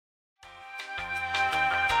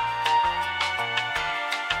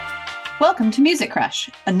Welcome to Music Crush,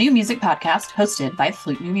 a new music podcast hosted by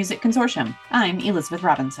Flute New Music Consortium. I'm Elizabeth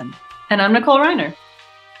Robinson. And I'm Nicole Reiner.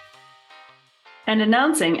 And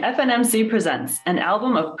announcing FNMC Presents, an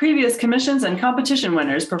album of previous commissions and competition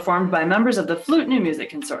winners performed by members of the Flute New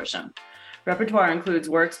Music Consortium. Repertoire includes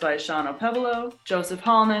works by Sean O'Pevolo, Joseph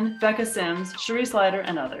Hallman, Becca Sims, Cherie Slider,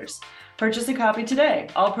 and others. Purchase a copy today.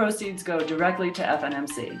 All proceeds go directly to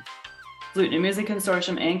FNMC. Flute New Music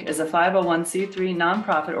Consortium, Inc. is a 501c3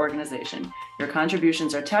 nonprofit organization. Your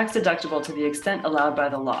contributions are tax deductible to the extent allowed by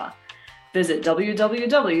the law. Visit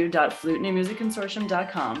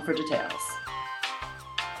www.flutenewmusicconsortium.com for details.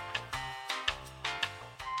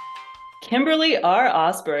 Kimberly R.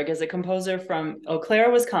 Osberg is a composer from Eau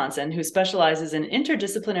Claire, Wisconsin, who specializes in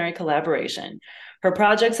interdisciplinary collaboration. Her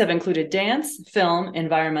projects have included dance, film,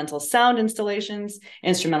 environmental sound installations,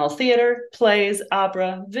 instrumental theater, plays,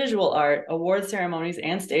 opera, visual art, award ceremonies,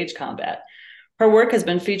 and stage combat. Her work has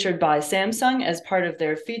been featured by Samsung as part of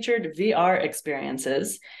their featured VR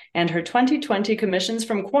experiences, and her 2020 Commissions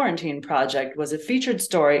from Quarantine project was a featured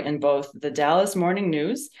story in both the Dallas Morning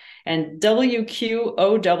News and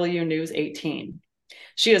WQOW News 18.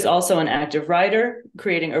 She is also an active writer,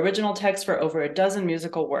 creating original text for over a dozen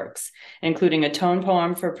musical works, including a tone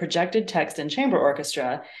poem for projected text and chamber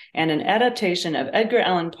orchestra, and an adaptation of Edgar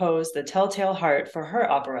Allan Poe's The Telltale Heart for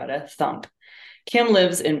her operetta, Thump. Kim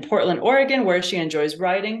lives in Portland, Oregon, where she enjoys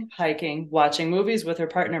writing, hiking, watching movies with her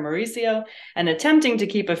partner Mauricio, and attempting to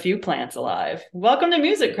keep a few plants alive. Welcome to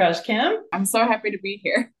Music Crush, Kim. I'm so happy to be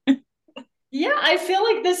here. Yeah, I feel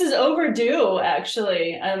like this is overdue,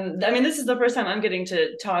 actually. This is the first time I'm getting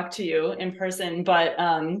to talk to you in person, but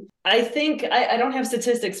I think, I don't have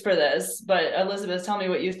statistics for this, but Elizabeth, tell me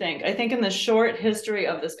what you think. I think in the short history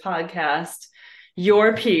of this podcast,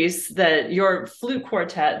 your piece, your flute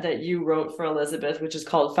quartet that you wrote for Elizabeth, which is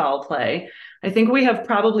called Foul Play, I think we have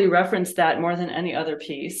probably referenced that more than any other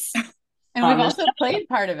piece. And we've also played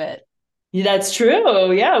part of it. That's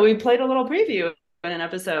true. Yeah, we played a little preview in an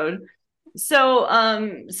episode. So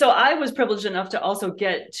I was privileged enough to also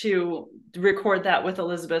get to record that with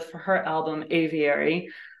Elizabeth for her album Aviary.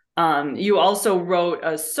 You also wrote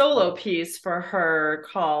a solo piece for her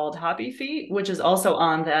called Hoppy Feet, which is also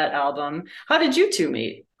on that album. How did you two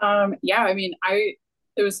meet? It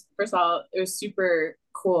was, first of all, it was super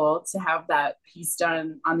cool to have that piece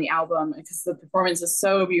done on the album because the performance is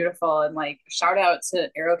so beautiful, and like shout out to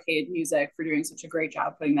Aerocade Music for doing such a great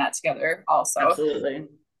job putting that together also. Absolutely.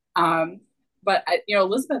 But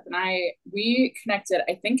Elizabeth and we connected,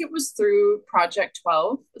 I think it was through Project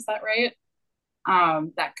 12. Is that right?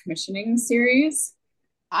 That commissioning series.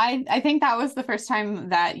 I think that was the first time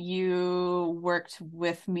that you worked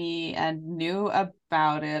with me and knew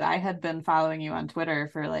about it. I had been following you on Twitter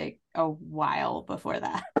for like a while before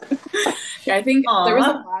that. Yeah, I think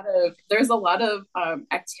there's a lot of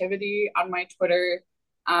activity on my Twitter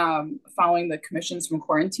following the Commissions from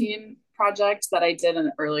Quarantine project that I did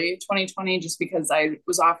in early 2020, just because I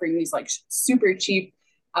was offering these like super cheap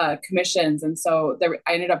commissions. And so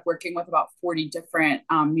I ended up working with about 40 different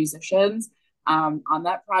musicians on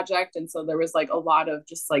that project. And so there was like a lot of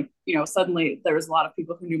just like, suddenly there was a lot of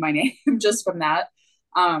people who knew my name just from that.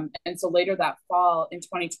 And so later that fall in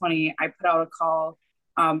 2020, I put out a call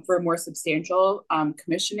for a more substantial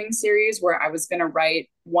commissioning series where I was going to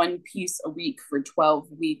write one piece a week for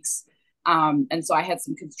 12 weeks. And so I had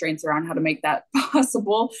some constraints around how to make that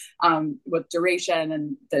possible with duration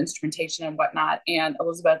and the instrumentation and whatnot. And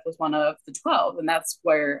Elizabeth was one of the 12, and that's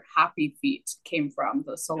where Happy Feet came from,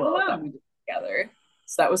 the solo that we did together.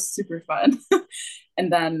 So that was super fun.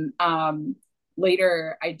 And then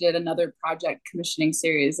later I did another project commissioning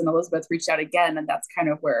series, and Elizabeth reached out again, and that's kind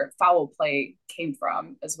of where Foul Play came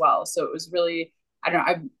from as well. So it was really,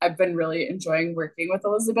 I've been really enjoying working with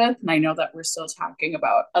Elizabeth, and I know that we're still talking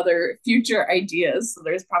about other future ideas. So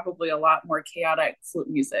there's probably a lot more chaotic flute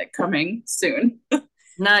music coming soon.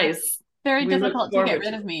 Nice. Very difficult to get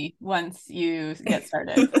rid of me once you get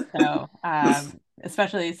started. So,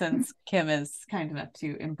 especially since Kim is kind enough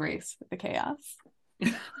to embrace the chaos.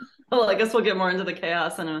 Well, I guess we'll get more into the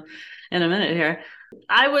chaos in a minute here.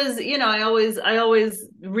 I always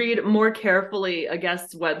read more carefully a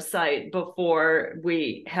guest's website before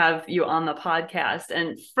we have you on the podcast,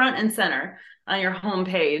 and front and center on your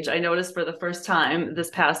homepage, I noticed for the first time this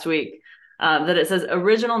past week that it says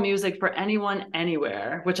original music for anyone,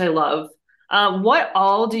 anywhere, which I love. What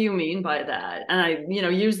all do you mean by that? And I,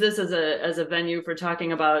 use this as a venue for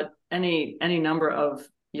talking about any number of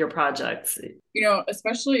your projects.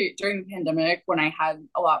 Especially during the pandemic, when I had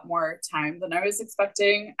a lot more time than I was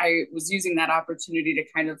expecting, I was using that opportunity to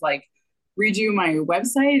kind of like redo my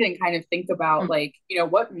website and kind of think about like, you know,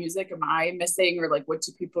 what music am I missing, or like what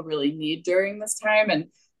do people really need during this time? And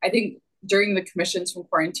I think during the Commissions from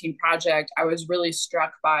Quarantine project, I was really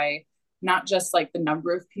struck by not just like the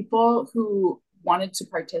number of people who wanted to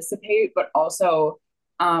participate, but also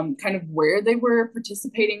kind of where they were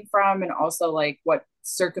participating from, and also like what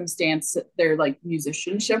circumstance their like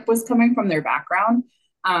musicianship was coming from, their background.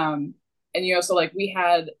 And you know, so like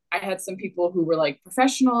I had some people who were like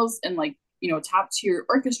professionals and like, you know, top tier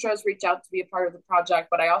orchestras reach out to be a part of the project,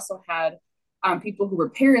 but I also had people who were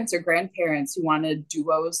parents or grandparents who wanted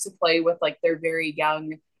duos to play with like their very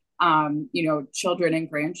young you know, children and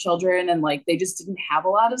grandchildren, and like they just didn't have a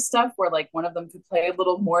lot of stuff where like one of them could play a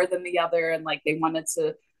little more than the other, and like they wanted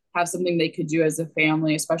to have something they could do as a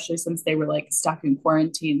family, especially since they were like stuck in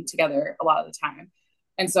quarantine together a lot of the time.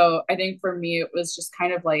 And so I think for me, it was just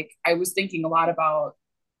kind of like I was thinking a lot about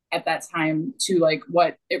at that time to like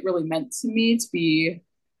what it really meant to me to be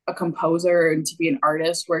a composer and to be an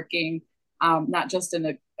artist working not just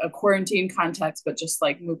in a quarantine context, but just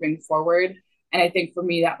like moving forward. And I think for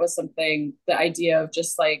me, that was something, the idea of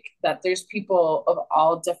just like that there's people of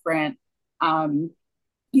all different, you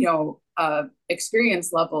know,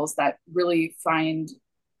 experience levels that really find,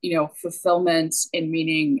 you know, fulfillment and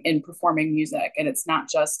meaning in performing music. And it's not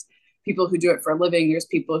just people who do it for a living. There's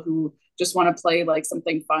people who just want to play like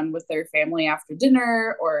something fun with their family after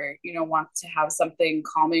dinner, or, you know, want to have something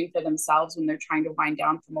calming for themselves when they're trying to wind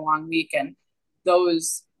down from a long week. And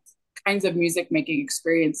those kinds of music making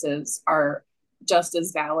experiences are just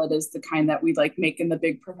as valid as the kind that we like make in the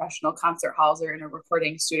big professional concert halls or in a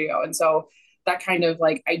recording studio. And so that kind of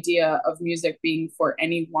like idea of music being for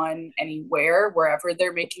anyone, anywhere, wherever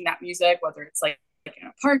they're making that music, whether it's like in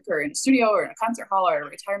a park or in a studio or in a concert hall or a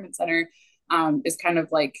retirement center, is kind of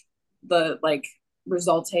like the like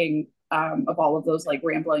resulting of all of those like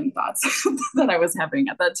rambling thoughts that I was having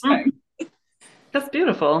at that time. That's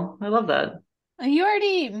beautiful. I love that. You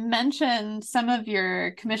already mentioned some of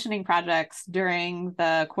your commissioning projects during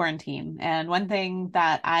the quarantine. And one thing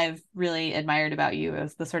that I've really admired about you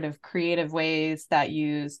is the sort of creative ways that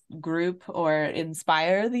you group or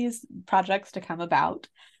inspire these projects to come about.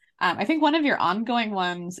 I think one of your ongoing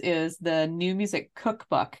ones is the New Music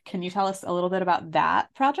Cookbook. Can you tell us a little bit about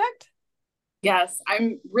that project? Yes,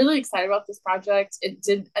 I'm really excited about this project. It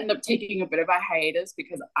did end up taking a bit of a hiatus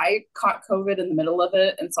because I caught COVID in the middle of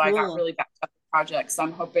it. And so I got Cool. really backed up with projects. So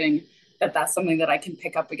I'm hoping that that's something that I can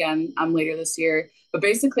pick up again later this year. But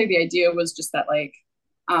basically, the idea was just that, like,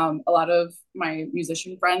 a lot of my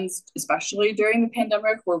musician friends, especially during the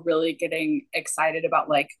pandemic, were really getting excited about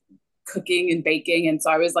like cooking and baking. And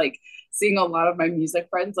so I was like seeing a lot of my music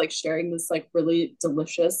friends like sharing this like really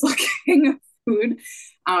delicious looking food.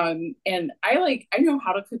 And I know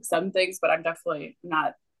how to cook some things, but I'm definitely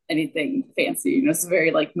not anything fancy. You know, it's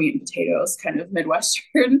very like meat and potatoes kind of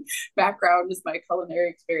Midwestern background is my culinary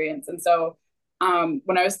experience. And so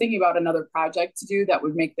when I was thinking about another project to do that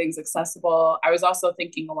would make things accessible, I was also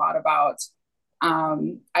thinking a lot about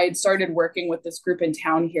I had started working with this group in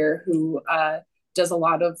town here who does a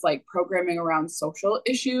lot of like programming around social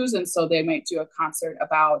issues. And so they might do a concert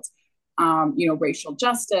about you know, racial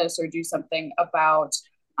justice, or do something about,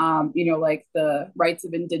 you know, like the rights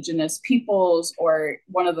of indigenous peoples. Or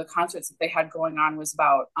one of the concerts that they had going on was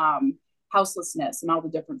about houselessness and all the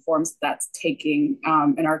different forms that's taking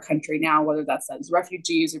in our country now, whether that's as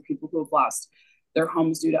refugees or people who have lost their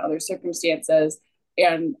homes due to other circumstances.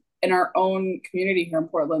 And in our own community here in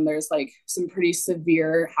Portland, there's like some pretty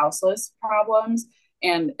severe houseless problems.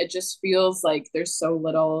 And it just feels like there's so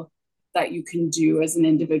little that you can do as an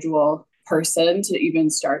individual person to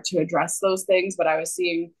even start to address those things. But I was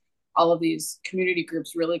seeing all of these community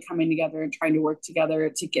groups really coming together and trying to work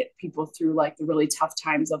together to get people through like the really tough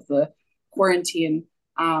times of the quarantine,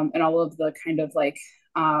 and all of the kind of like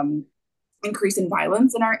increase in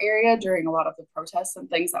violence in our area during a lot of the protests and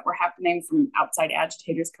things that were happening from outside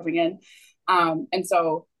agitators coming in. And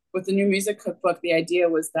so with the New Music Cookbook, the idea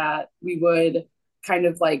was that we would kind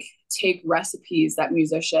of like take recipes that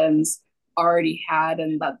musicians already had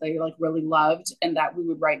and that they like really loved, and that we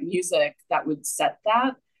would write music that would set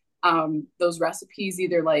that those recipes,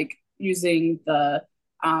 either like using the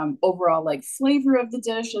overall like flavor of the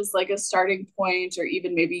dish as like a starting point, or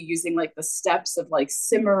even maybe using like the steps of like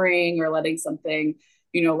simmering or letting something,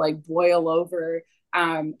 you know, like boil over.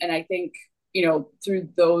 And I think, you know, through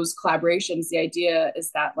those collaborations, the idea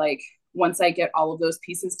is that like once I get all of those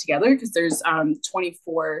pieces together, because there's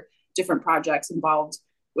 24 different projects involved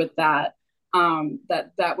with that,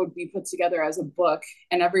 that would be put together as a book,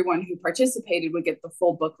 and everyone who participated would get the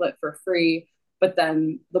full booklet for free. but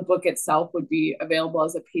then the book itself would be available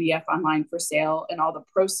as a PDF online for sale, and all the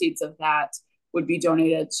proceeds of that would be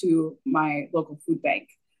donated to my local food bank.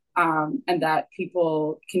 And that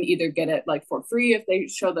people can either get it like for free if they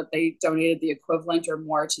show that they donated the equivalent or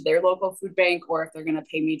more to their local food bank, or if they're going to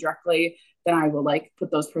pay me directly, then I will like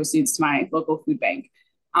put those proceeds to my local food bank.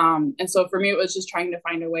 And so for me, it was just trying to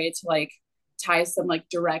find a way to like tie some like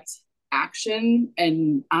direct action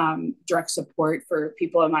and direct support for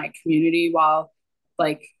people in my community, while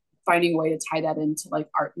like finding a way to tie that into like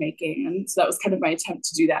art making. And so that was kind of my attempt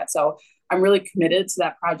to do that. So I'm really committed to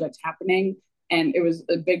that project happening. And it was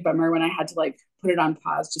a big bummer when I had to like put it on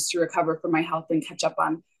pause just to recover from my health and catch up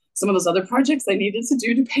on some of those other projects I needed to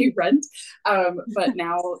do to pay rent. But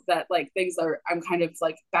now that like things are, I'm kind of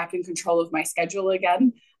like back in control of my schedule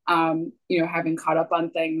again. Having caught up on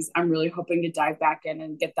things, I'm really hoping to dive back in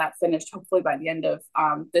and get that finished, hopefully by the end of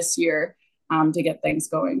this year, to get things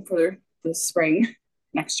going for the spring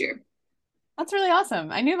next year. That's really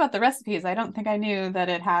awesome. I knew about the recipes. I don't think I knew that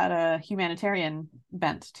it had a humanitarian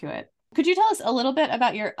bent to it. Could you tell us a little bit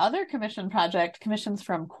about your other commission project, Commissions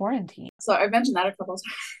from Quarantine? So I've mentioned that a couple of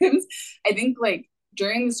times. I think like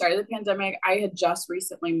during the start of the pandemic, I had just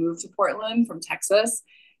recently moved to Portland from Texas.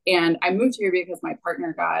 And I moved here because my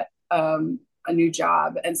partner got a new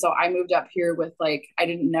job. And so I moved up here with like, I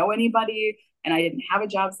didn't know anybody and I didn't have a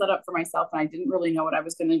job set up for myself. And I didn't really know what I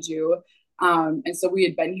was going to do. And so we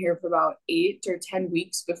had been here for about 8 or 10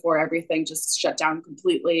 weeks before everything just shut down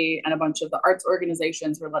completely. And a bunch of the arts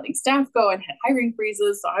organizations were letting staff go and had hiring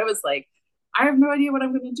freezes. So I was like, I have no idea what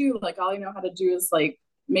I'm going to do. Like, all I know how to do is like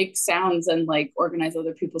make sounds and like organize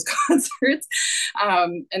other people's concerts.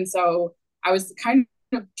 And so I was kind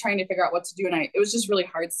of trying to figure out what to do. And it was just really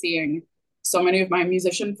hard seeing so many of my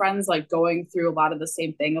musician friends like going through a lot of the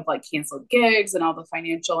same thing of like canceled gigs and all the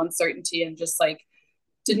financial uncertainty, and just like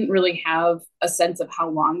didn't really have a sense of how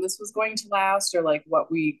long this was going to last, or like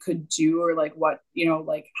what we could do, or like what,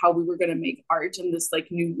 like how we were going to make art in this like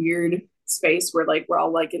new weird space where like we're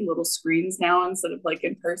all like in little screens now instead of like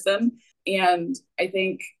in person. And I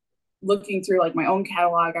think looking through like my own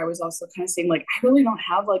catalog, I was also kind of saying like, I really don't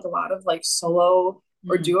have like a lot of like solo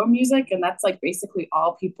or duo music. And that's like basically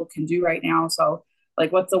all people can do right now. So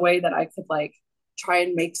like, what's a way that I could like try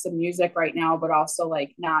and make some music right now, but also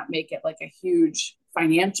like not make it like a huge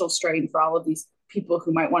financial strain for all of these people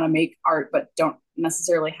who might want to make art, but don't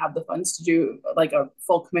necessarily have the funds to do like a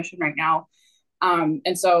full commission right now.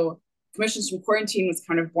 And so Commissions from Quarantine was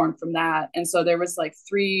kind of born from that. And so there was like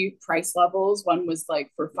 3 price levels. One was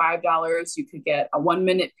like for $5, you could get a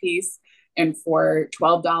 1-minute piece. And for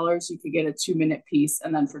 $12, you could get a 2-minute piece.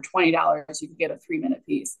 And then for $20, you could get a 3-minute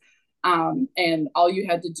piece. And all you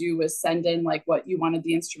had to do was send in like what you wanted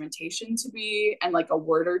the instrumentation to be, and like a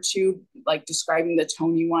word or two, like describing the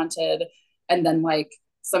tone you wanted. And then like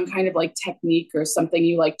some kind of like technique or something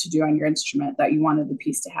you like to do on your instrument that you wanted the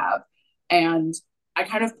piece to have. And I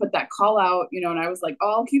kind of put that call out, and I was like,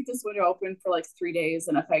 oh, I'll keep this window open for like 3 days.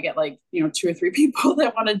 And if I get like, 2 or 3 people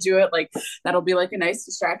that want to do it, like that'll be like a nice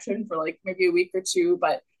distraction for like maybe a week or two.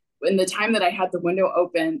 But in the time that I had the window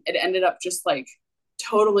open, it ended up just like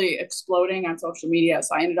totally exploding on social media.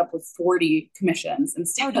 So I ended up with 40 commissions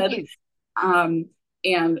instead. And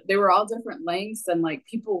they were all different lengths, and like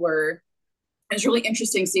it was really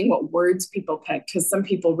interesting seeing what words people picked, because some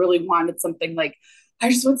people really wanted something like, I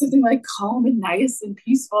just want something like calm and nice and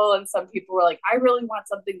peaceful. And some people were like, I really want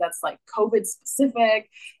something that's like COVID specific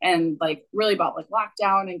and like really about like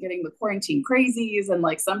lockdown and getting the quarantine crazies. And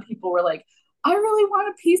like some people were like, I really want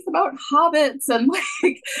a piece about hobbits, and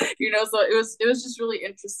like, so it was just really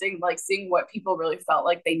interesting, like seeing what people really felt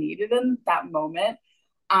like they needed in that moment.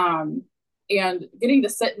 And getting to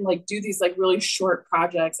sit and like do these like really short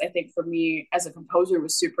projects, I think for me as a composer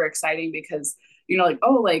was super exciting, because like,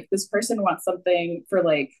 oh, like this person wants something for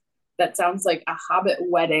like that sounds like a hobbit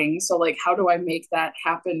wedding, so like how do I make that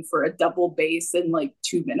happen for a double bass in like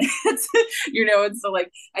 2 minutes? And so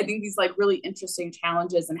like I think these like really interesting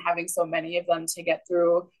challenges, and having so many of them to get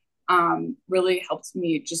through really helped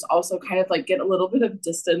me just also kind of like get a little bit of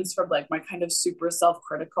distance from like my kind of super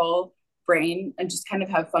self-critical brain, and just kind of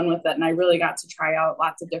have fun with it. And I really got to try out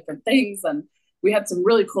lots of different things, and we had some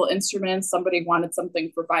really cool instruments. Somebody wanted something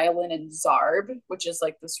for violin and zarb, which is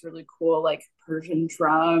like this really cool like Persian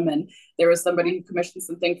drum. And there was somebody who commissioned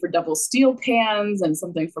something for double steel pans and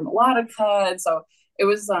something for melodica. And so it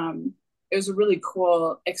was a really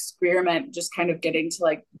cool experiment, just kind of getting to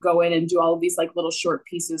like go in and do all of these like little short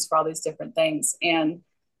pieces for all these different things. And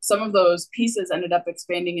some of those pieces ended up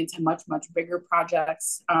expanding into much, much bigger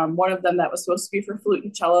projects. One of them that was supposed to be for flute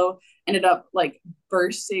and cello ended up like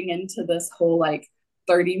bursting into this whole like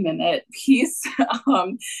 30-minute piece,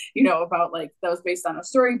 about like that was based on a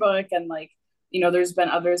storybook. And like, there's been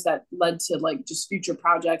others that led to like just future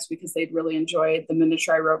projects because they'd really enjoyed the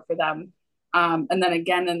miniature I wrote for them. And then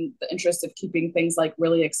again, in the interest of keeping things like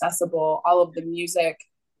really accessible, all of the music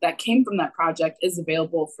that came from that project is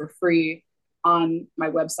available for free on my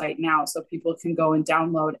website now. So people can go and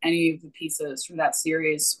download any of the pieces from that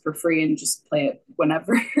series for free and just play it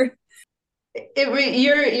whenever.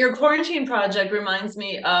 Your quarantine project reminds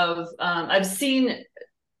me of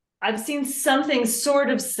I've seen something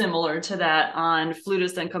sort of similar to that on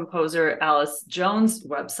flutist and composer Alice Jones'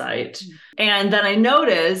 website. And then I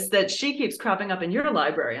noticed that she keeps cropping up in your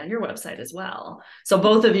library on your website as well. So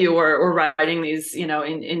both of you were writing these, in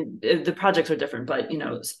the projects are different, but,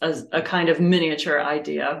 as a kind of miniature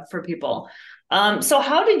idea for people. So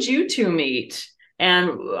how did you two meet?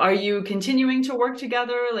 And are you continuing to work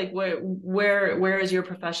together? Like where is your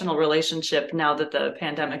professional relationship now that the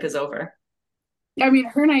pandemic is over? Yeah, I mean,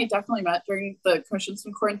 her and I definitely met during the Commissions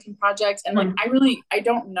from Quarantine project, and like, I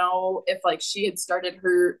don't know if like she had started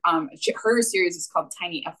her her series is called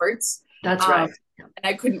Tiny Efforts. That's right. And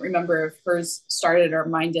I couldn't remember if hers started or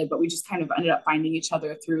mine did, but we just kind of ended up finding each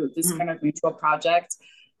other through this kind of mutual project.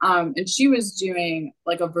 And she was doing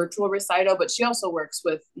like a virtual recital, but she also works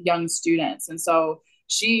with young students, and so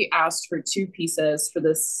she asked for two pieces for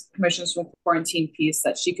this Commissions from Quarantine piece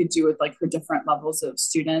that she could do with like her different levels of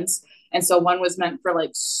students. And so one was meant for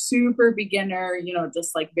like super beginner,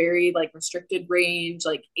 just like very like restricted range,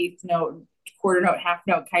 like eighth note, quarter note, half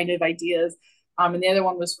note kind of ideas. And the other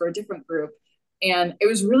one was for a different group. And it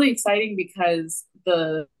was really exciting because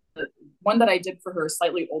the one that I did for her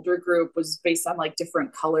slightly older group was based on like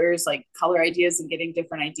different colors, like color ideas and getting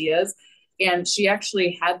different ideas. And she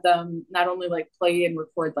actually had them not only like play and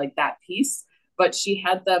record like that piece, but she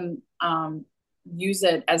had them use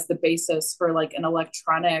it as the basis for like an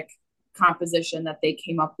electronic composition that they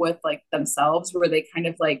came up with like themselves, where they kind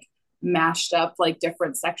of like mashed up like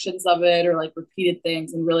different sections of it or like repeated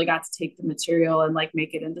things and really got to take the material and like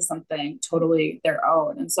make it into something totally their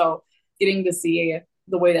own. And so getting to see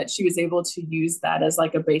the way that she was able to use that as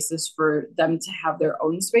like a basis for them to have their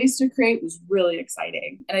own space to create was really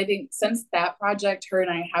exciting. And I think since that project, her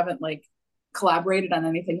and I haven't like collaborated on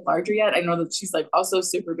anything larger yet. I know that she's like also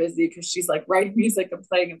super busy because she's like writing music and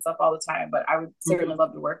playing and stuff all the time, but I would certainly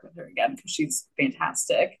love to work with her again because she's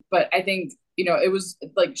fantastic. But I think, it was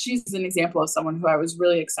like, she's an example of someone who I was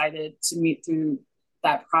really excited to meet through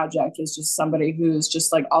that project, is just somebody who's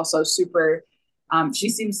just like also super she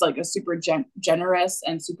seems like a super generous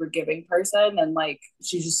and super giving person, and like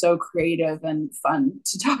she's just so creative and fun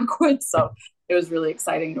to talk with. So it was really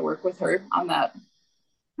exciting to work with her on that.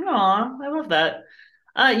 Aw, I love that.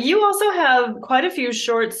 You also have quite a few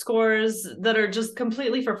short scores that are just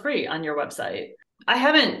completely for free on your website. I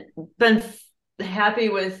haven't been happy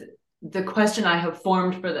with the question I have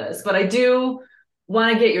formed for this, but I do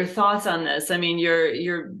want to get your thoughts on this. I mean,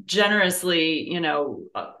 you're generously,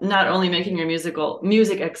 not only making your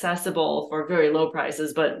music accessible for very low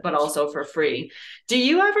prices, but also for free. Do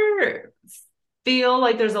you ever feel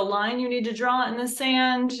like there's a line you need to draw in the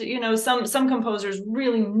sand? Some composers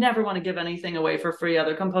really never want to give anything away for free.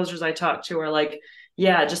 Other composers I talk to are like,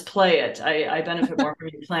 yeah, just play it. I benefit more from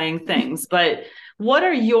you playing things. But what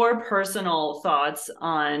are your personal thoughts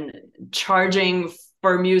on charging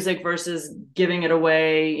for music versus giving it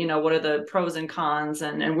away? What are the pros and cons,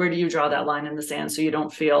 and where do you draw that line in the sand so you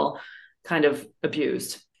don't feel kind of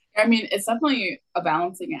abused? I mean, it's definitely a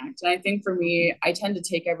balancing act. And I think for me, I tend to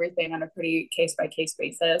take everything on a pretty case by case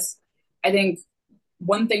basis. I think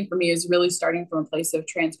one thing for me is really starting from a place of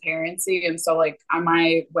transparency. And so like on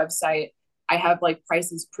my website, I have like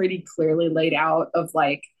prices pretty clearly laid out of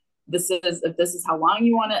like, if this is how long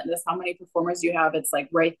you want it, and this is how many performers you have, it's like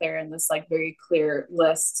right there in this like very clear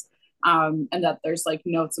list. And that there's like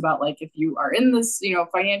notes about like, if you are in this,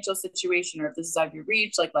 financial situation, or if this is out of your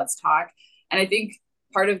reach, like, let's talk. And I think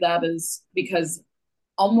part of that is because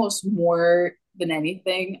almost more than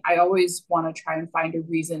anything, I always want to try and find a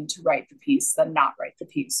reason to write the piece than not write the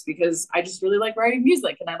piece, because I just really like writing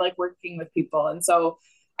music and I like working with people. And so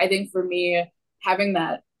I think for me, having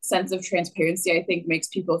that sense of transparency, I think makes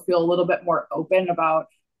people feel a little bit more open about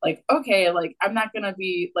like, okay, like I'm not going to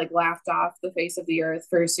be like laughed off the face of the earth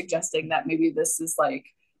for suggesting that maybe this is like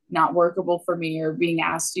not workable for me, or being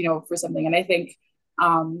asked, for something. And I think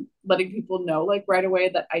letting people know like right away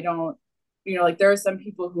that I don't, like there are some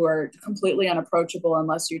people who are completely unapproachable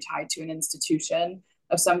unless you're tied to an institution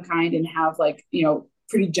of some kind and have like,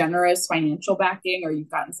 pretty generous financial backing, or you've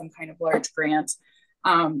gotten some kind of large grant.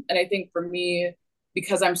 And I think for me,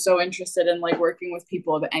 because I'm so interested in like working with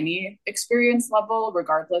people of any experience level,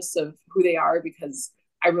 regardless of who they are, because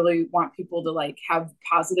I really want people to like have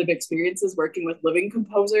positive experiences working with living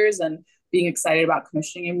composers and being excited about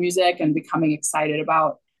commissioning in music and becoming excited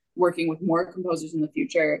about working with more composers in the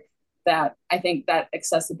future. That I think that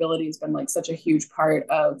accessibility has been like such a huge part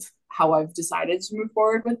of how I've decided to move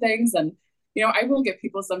forward with things. And I will get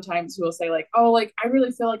people sometimes who will say like, oh, like I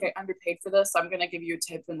really feel like I underpaid for this, so I'm gonna give you a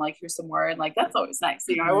tip and like here's some more, and like that's always nice.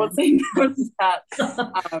 I won't say no to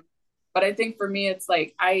that. But I think for me, it's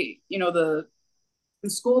like the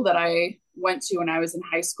school that I went to when I was in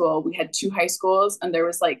high school, we had two high schools, and there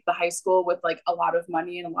was like the high school with like a lot of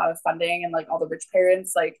money and a lot of funding and like all the rich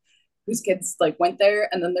parents like whose kids like went there,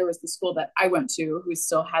 and then there was the school that I went to who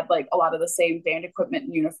still had like a lot of the same band equipment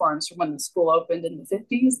and uniforms from when the school opened in the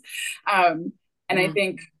 50s. And I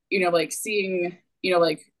think like seeing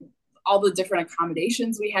like all the different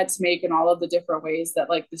accommodations we had to make and all of the different ways that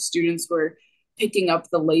like the students were picking up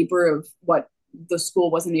the labor of what the school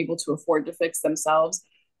wasn't able to afford to fix themselves.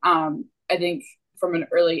 I think from an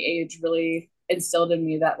early age really instilled in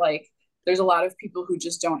me that like there's a lot of people who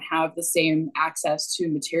just don't have the same access to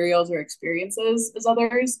materials or experiences as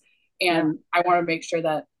others. And I want to make sure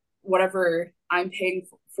that whatever I'm paying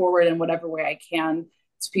forward in whatever way I can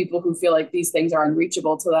to people who feel like these things are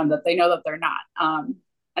unreachable to them, that they know that they're not.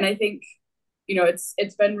 And I think,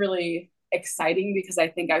 it's been really exciting because I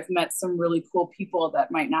think I've met some really cool people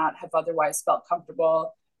that might not have otherwise felt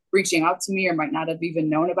comfortable reaching out to me or might not have even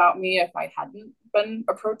known about me if I hadn't been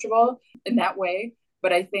approachable in that way.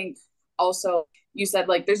 But I think also you said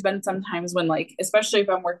like there's been some times when like, especially if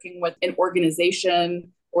I'm working with an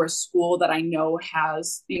organization or a school that I know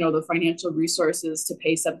has, the financial resources to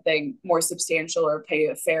pay something more substantial or pay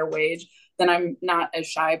a fair wage, then I'm not as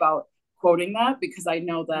shy about quoting that because I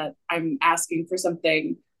know that I'm asking for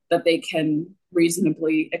something that they can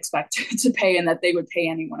reasonably expect to pay and that they would pay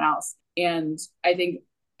anyone else. And I think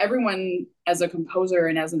everyone as a composer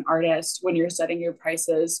and as an artist, when you're setting your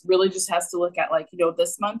prices, really just has to look at like,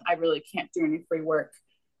 this month I really can't do any free work,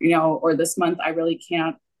 or this month I really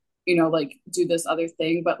can't, like do this other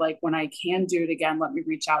thing. But like when I can do it again, let me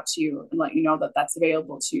reach out to you and let you know that that's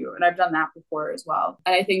available to you. And I've done that before as well.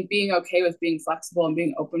 And I think being okay with being flexible and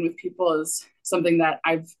being open with people is something that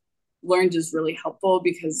I've learned is really helpful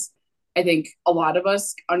because I think a lot of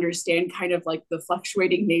us understand kind of like the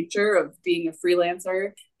fluctuating nature of being a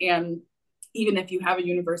freelancer. And even if you have a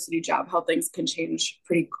university job, how things can change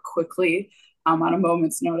pretty quickly on a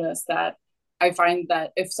moment's notice. That I find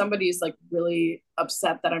that if somebody's like really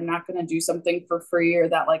upset that I'm not going to do something for free or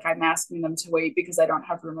that like I'm asking them to wait because I don't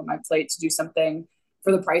have room on my plate to do something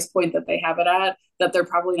for the price point that they have it at, that they're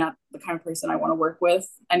probably not the kind of person I want to work with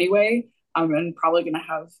anyway. And probably going to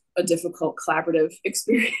have a difficult collaborative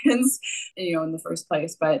experience, in the first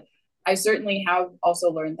place. But I certainly have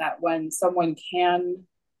also learned that when someone can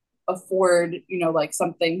afford, like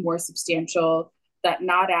something more substantial, that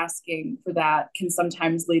not asking for that can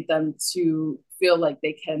sometimes lead them to feel like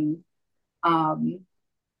they can,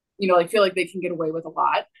 feel like they can get away with a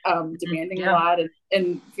lot, demanding a lot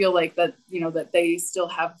and feel like that, that they still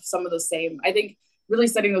have some of the same, I think, really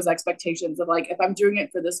setting those expectations of like, if I'm doing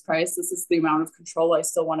it for this price, this is the amount of control I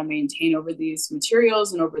still want to maintain over these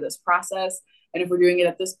materials and over this process. And if we're doing it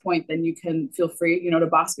at this point, then you can feel free, to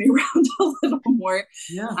boss me around a little more.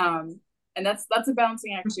 And that's a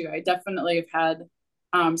balancing act too. I definitely have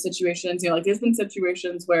had situations, like there's been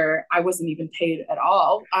situations where I wasn't even paid at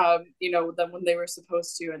all, than when they were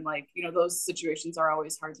supposed to. And like, those situations are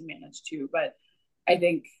always hard to manage too. But I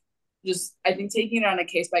think taking it on a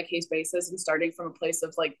case by case basis and starting from a place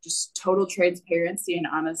of like just total transparency and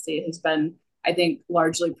honesty has been, I think,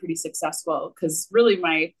 largely pretty successful. Because really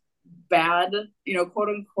my bad, quote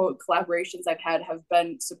unquote collaborations I've had have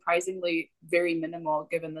been surprisingly very minimal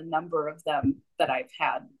given the number of them that I've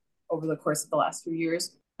had over the course of the last few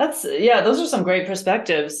years. Those are some great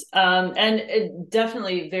perspectives. And it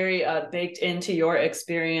definitely very baked into your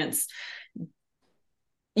experience.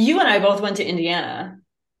 You and I both went to Indiana.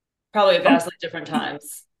 Probably at vastly different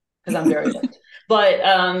times because I'm very old. But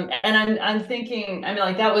and I'm thinking, I mean,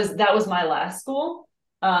 like that was my last school.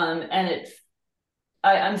 And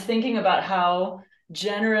I'm thinking about how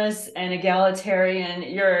generous and egalitarian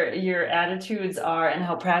your attitudes are and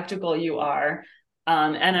how practical you are.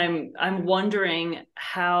 And I'm wondering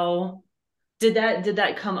how did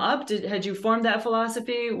that come up? Had you formed that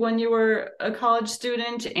philosophy when you were a college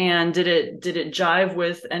student? And did it jive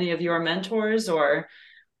with any of your mentors, or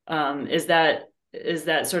is that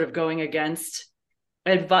sort of going against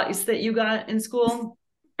advice that you got in school?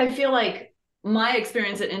 I feel like my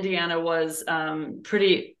experience at Indiana was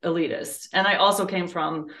pretty elitist. And I also came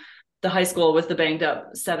from the high school with the banged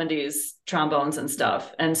up 70s trombones and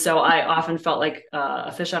stuff. And so I often felt like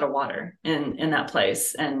a fish out of water in that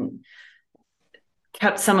place, and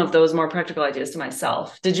kept some of those more practical ideas to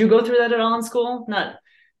myself. Did you go through that at all in school? Not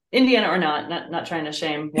Indiana or not trying to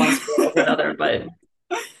shame one school over another, but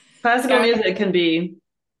classical music can be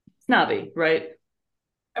snobby, right?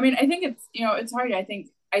 I mean, I think it's, it's hard. I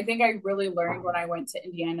really learned when I went to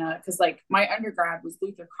Indiana, because like my undergrad was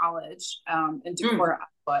Luther College in Decorah,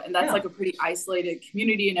 Iowa, and that's like a pretty isolated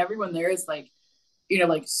community, and everyone there is like,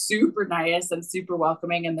 like super nice and super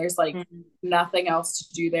welcoming, and there's like nothing else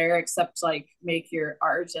to do there except like make your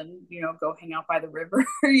art and go hang out by the river.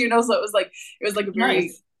 So it was like a very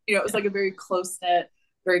nice. It was like a very close knit,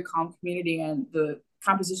 very calm community, and the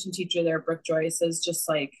composition teacher there, Brooke Joyce, is just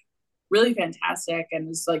like really fantastic and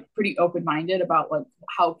is like pretty open-minded about like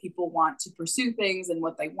how people want to pursue things and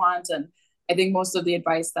what they want. And I think most of the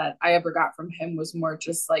advice that I ever got from him was more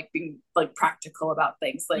just like being like practical about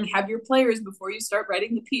things, like have your players before you start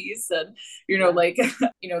writing the piece, and like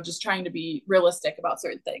just trying to be realistic about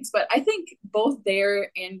certain things. But I think both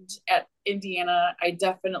there and at Indiana, I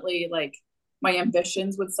definitely like my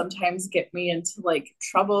ambitions would sometimes get me into like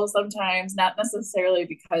trouble sometimes, not necessarily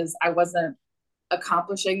because I wasn't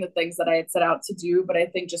accomplishing the things that I had set out to do, but I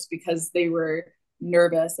think just because they were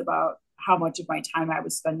nervous about how much of my time I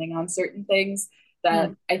was spending on certain things,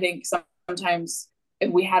 that I think sometimes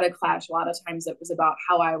if we had a clash, a lot of times it was about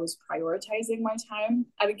how I was prioritizing my time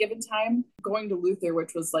at a given time. Going to Luther,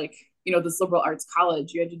 which was like, this liberal arts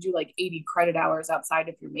college, you had to do like 80 credit hours outside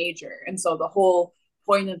of your major. And so the whole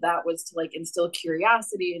point of that was to like instill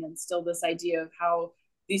curiosity and instill this idea of how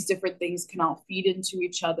these different things can all feed into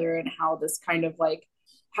each other, and how this kind of like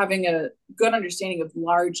having a good understanding of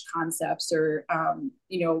large concepts or,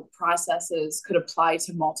 processes could apply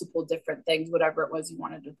to multiple different things, whatever it was you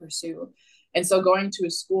wanted to pursue. And so going to a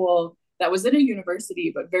school that was in a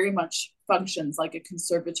university, but very much functions like a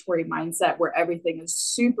conservatory mindset where everything is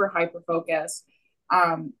super hyper-focused,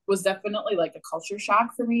 was definitely like a culture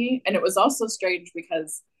shock for me. And it was also strange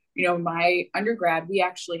because my undergrad, we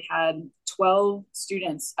actually had 12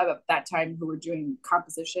 students at that time who were doing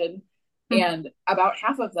composition, and about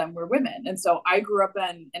half of them were women. And so I grew up in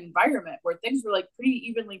an environment where things were like pretty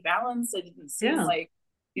evenly balanced. It didn't seem like,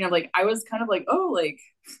 like I was kind of like, oh, like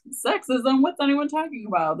sexism, what's anyone talking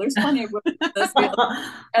about? There's plenty of women in this field.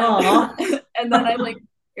 And then I like,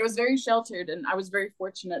 it was very sheltered, and I was very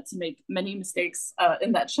fortunate to make many mistakes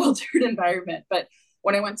in that sheltered environment. But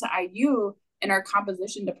when I went to IU, in our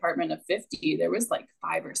composition department of 50, there was like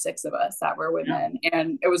 5 or 6 of us that were women,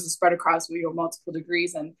 and it was spread across multiple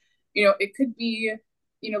degrees. And it could be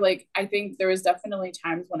like, I think there was definitely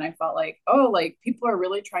times when I felt like, oh, like people are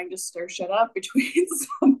really trying to stir shit up between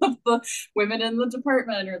some of the women in the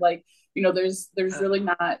department, or like there's really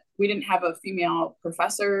not, we didn't have a female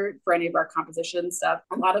professor for any of our composition stuff.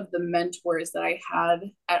 A lot of the mentors that I had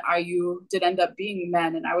at IU did end up being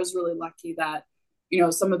men, and I was really lucky that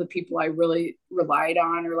some of the people I really relied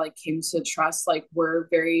on or like came to trust, like were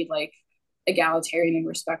very like egalitarian and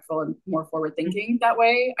respectful and more forward thinking that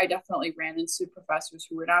way. I definitely ran into professors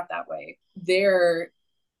who were not that way.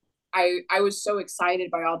 I was so excited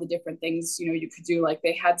by all the different things, you could do. Like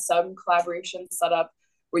they had some collaborations set up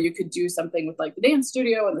where you could do something with like the dance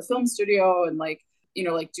studio and the film studio, and like,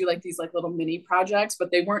 like do like these like little mini projects, but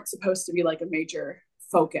they weren't supposed to be like a major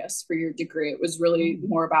focus for your degree. It was really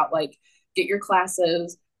more about like, get your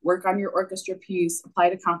classes, work on your orchestra piece, apply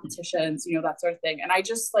to competitions, that sort of thing. And I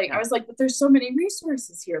just like, I was like, but there's so many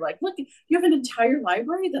resources here. Like, look, you have an entire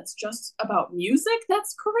library that's just about music.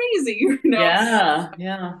 That's crazy. Yeah.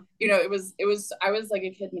 It was, I was like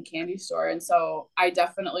a kid in a candy store. And so I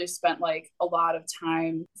definitely spent like a lot of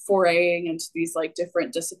time foraying into these like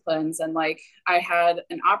different disciplines. And like, I had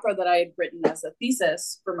an opera that I had written as a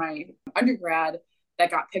thesis for my undergrad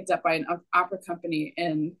that got picked up by an opera company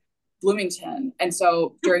in Bloomington. And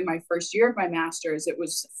so during my first year of my master's, it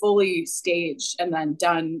was fully staged and then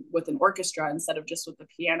done with an orchestra instead of just with the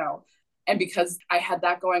piano. And because I had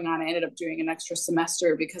that going on, I ended up doing an extra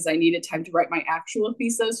semester because I needed time to write my actual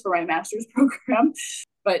thesis for my master's program.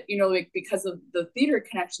 But, like because of the theater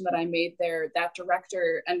connection that I made there, that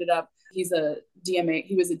director ended up, he was a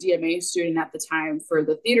DMA student at the time for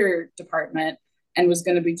the theater department, and was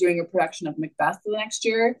going to be doing a production of Macbeth the next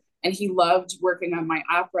year. And he loved working on my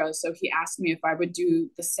opera. So he asked me if I would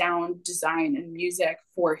do the sound design and music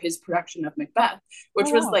for his production of Macbeth,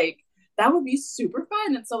 which was like, that would be super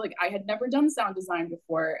fun. And so like, I had never done sound design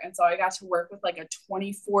before. And so I got to work with like a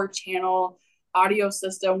 24 channel audio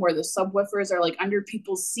system where the subwoofers are like under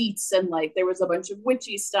people's seats, and like there was a bunch of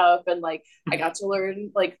witchy stuff, and like I got to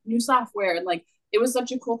learn like new software, and like it was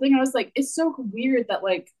such a cool thing. I was like, it's so weird that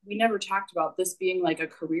like we never talked about this being like a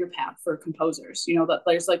career path for composers, you know, that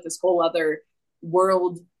there's like this whole other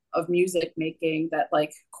world of music making that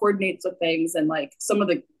like coordinates with things. And like some of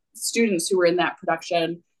the students who were in that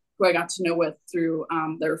production who I got to know with through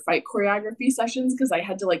their fight choreography sessions, because I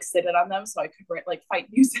had to like sit in on them so I could write like fight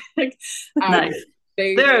music. Nice.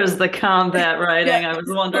 There's the combat writing I was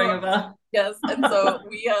wondering about. Yes, and so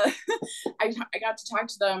we I got to talk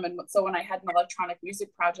to them, and so when I had an electronic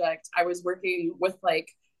music project, I was working with like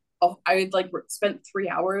I had like spent 3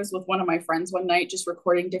 hours with one of my friends one night just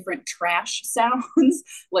recording different trash sounds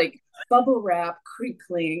like bubble wrap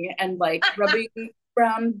crinkling and like rubbing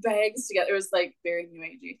brown bags together. It was like very new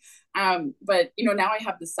agey. But you know, now I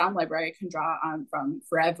have the sound library I can draw on from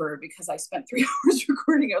forever because I spent 3 hours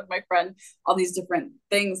recording it with my friend, all these different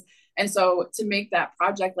things. And so to make that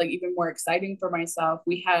project like even more exciting for myself,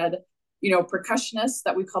 we had, you know, percussionists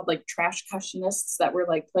that we called like trash cussionists that were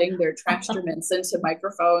like playing their trash instruments into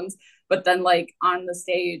microphones. But then like on the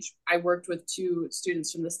stage, I worked with 2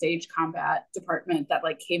 students from the stage combat department that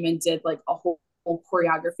like came and did like a whole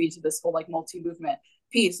choreography to this whole like multi-movement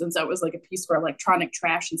piece. And so it was like a piece for electronic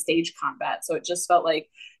trash and stage combat. So it just felt like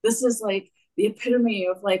this is like the epitome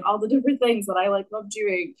of like all the different things that I like love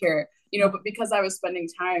doing here, you know. But because I was spending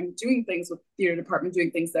time doing things with theater department,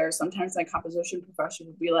 doing things there, sometimes my composition professor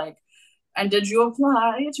would be like, and did you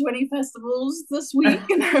apply to any festivals this week?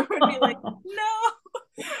 And I would be like, no,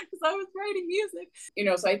 because I was writing music, you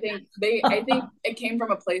know. So I think it came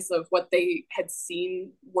from a place of what they had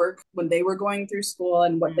seen work when they were going through school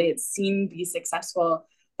and what they had seen be successful.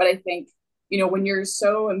 But I think, you know, when you're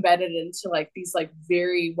so embedded into like these like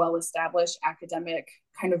very well established academic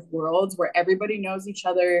kind of worlds where everybody knows each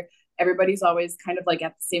other, everybody's always kind of like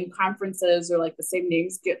at the same conferences or like the same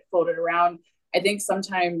names get floated around, I think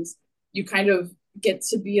sometimes you kind of get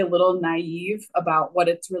to be a little naive about what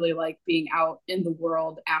it's really like being out in the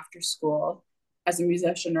world after school as a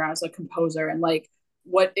musician or as a composer, and like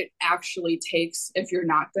what it actually takes if you're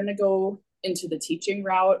not going to go into the teaching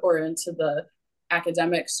route or into the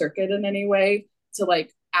academic circuit in any way to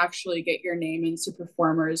like actually get your name into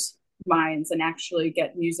performers' minds and actually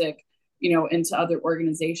get music, you know, into other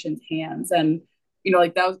organizations' hands. And you know,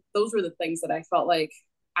 like those were the things that I felt like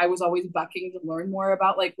I was always bucking to learn more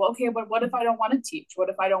about. Like, well, okay, but what if I don't want to teach? What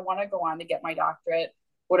if I don't want to go on to get my doctorate?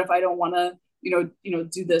 What if I don't want to, you know,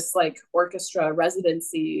 do this like orchestra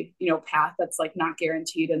residency, you know, path that's like not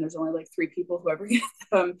guaranteed, and there's only like 3 people who ever get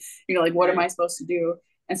them. You know, like what am I supposed to do?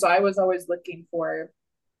 And so I was always looking for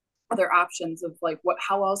other options of like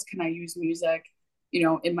how else can I use music, you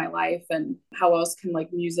know, in my life, and how else can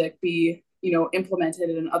like music be, you know, implemented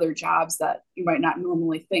in other jobs that you might not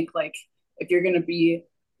normally think. Like if you're going to be,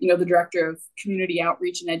 you know, the director of community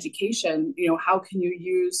outreach and education, you know, how can you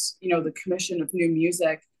use, you know, the commission of new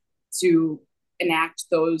music to enact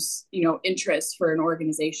those, you know, interests for an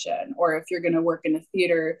organization? Or if you're going to work in a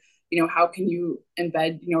theater, you know, how can you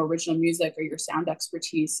embed, you know, original music or your sound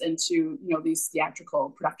expertise into, you know, these theatrical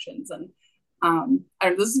productions? And I don't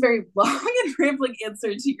know, this is a very long and rambling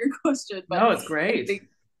answer to your question, but no, it's great.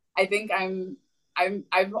 I think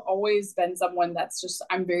I've always been someone that's just,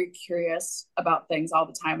 I'm very curious about things all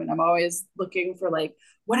the time. And I'm always looking for like,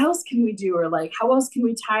 what else can we do? Or like, how else can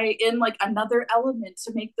we tie in like another element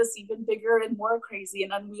to make this even bigger and more crazy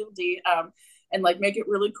and unwieldy, and like make it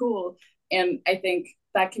really cool. And I think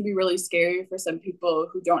that can be really scary for some people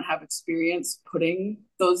who don't have experience putting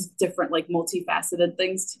those different like multifaceted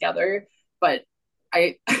things together. But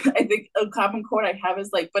I think a common quote I have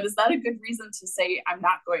is like, but is that a good reason to say I'm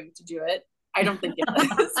not going to do it? I don't think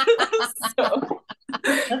it is. So,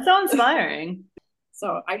 that's so inspiring.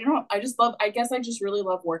 So I don't know. I guess I just really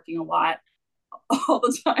love working a lot all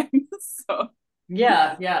the time. So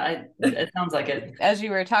yeah, it sounds like it. As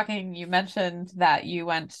you were talking, you mentioned that you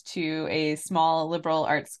went to a small liberal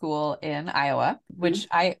arts school in Iowa, which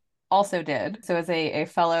I also did. So as a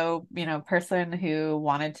fellow, you know, person who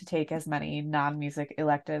wanted to take as many non-music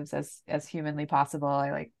electives as humanly possible,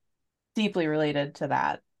 I like deeply related to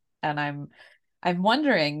that. And I'm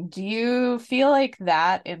wondering, do you feel like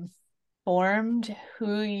that informed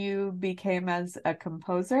who you became as a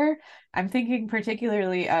composer? I'm thinking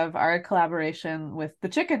particularly of our collaboration with the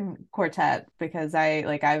Chicken Quartet, because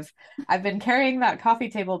I've been carrying that coffee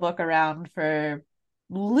table book around for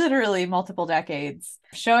literally multiple decades,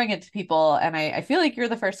 showing it to people, and I feel like you're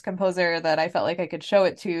the first composer that I felt like I could show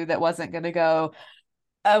it to that wasn't going to go,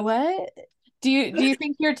 what? Do you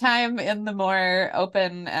think your time in the more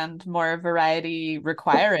open and more variety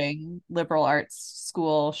requiring liberal arts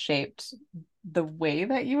school shaped the way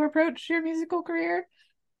that you approach your musical career?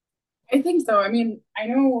 I think so. I mean, I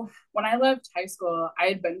know when I left high school, I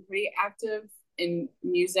had been pretty active in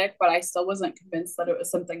music, but I still wasn't convinced that it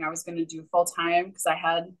was something I was going to do full time because I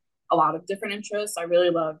had a lot of different interests. I really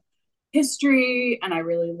loved history and I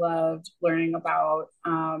really loved learning about,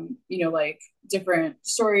 like different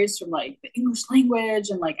stories from like the English language.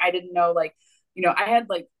 And like, I didn't know, like, I had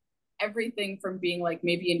like everything from being like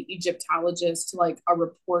maybe an Egyptologist to like a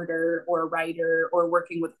reporter or a writer or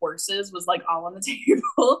working with horses was like all on the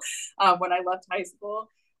table when I left high school.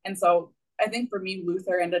 And so I think for me,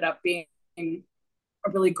 Luther ended up being a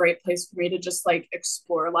really great place for me to just like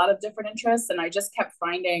explore a lot of different interests. And I just kept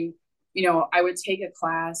finding, I would take a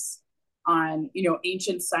class on,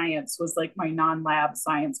 ancient science was like my non-lab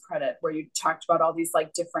science credit where you talked about all these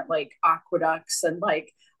like different like aqueducts and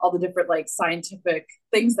like all the different like scientific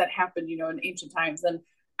things that happened, in ancient times. And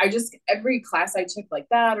I just, every class I took like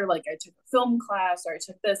that, or like I took a film class or I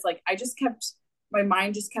took this, like I just kept, my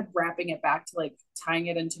mind just kept wrapping it back to like tying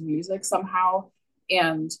it into music somehow.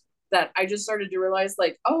 And that I just started to realize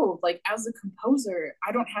like, oh, like as a composer,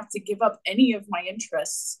 I don't have to give up any of my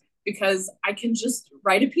interests because I can just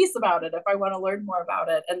write a piece about it if I want to learn more about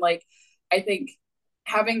it. And like, I think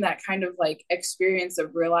having that kind of like experience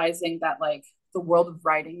of realizing that like the world of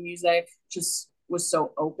writing music just was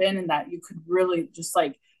so open and that you could really just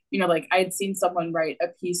like, like I had seen someone write a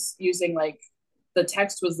piece using like the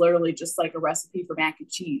text was literally just like a recipe for mac and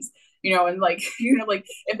cheese, and like, like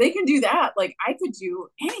if they can do that, like I could do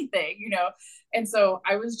anything, And so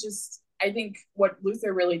I was just, I think what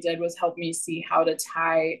Luther really did was help me see how to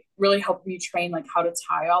really help me train like how to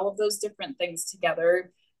tie all of those different things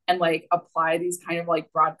together and like apply these kind of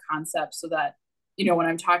like broad concepts so that, when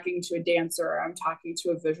I'm talking to a dancer, or I'm talking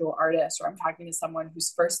to a visual artist, or I'm talking to someone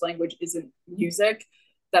whose first language isn't music,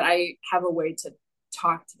 that I have a way to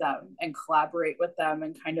talk to them and collaborate with them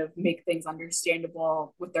and kind of make things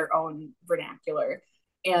understandable with their own vernacular.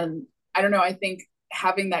 And I don't know, I think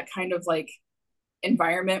having that kind of like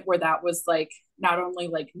environment where that was like not only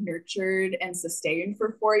like nurtured and sustained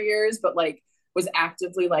for 4 years, but like was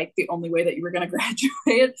actively like the only way that you were going to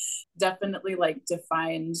graduate definitely like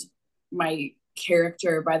defined my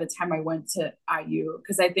character by the time I went to IU.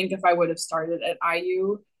 Because I think if I would have started at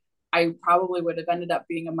IU, I probably would have ended up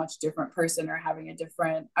being a much different person or having a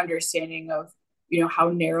different understanding of, how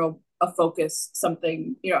narrow a focus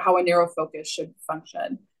something, how a narrow focus should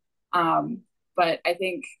function. But I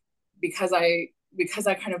think because I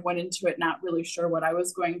kind of went into it not really sure what I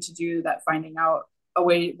was going to do, that finding out a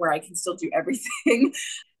way where I can still do everything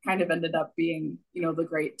kind of ended up being, the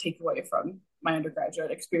great takeaway from my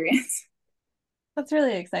undergraduate experience. That's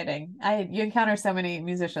really exciting. You encounter so many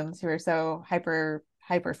musicians who are so hyper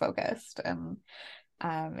focused, and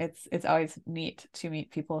it's always neat to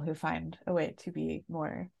meet people who find a way to be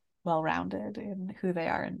more well-rounded in who they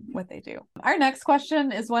are and what they do. Our next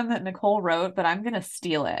question is one that Nicole wrote, but I'm going to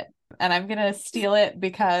steal it. And I'm going to steal it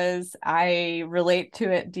because I relate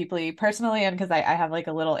to it deeply personally and because I have like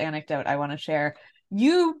a little anecdote I want to share.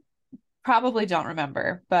 You probably don't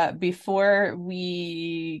remember, but before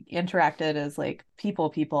we interacted as like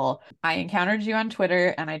people, I encountered you on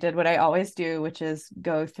Twitter and I did what I always do, which is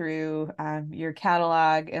go through your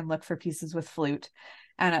catalog and look for pieces with flute.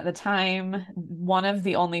 And at the time, one of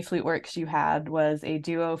the only flute works you had was a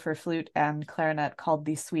duo for flute and clarinet called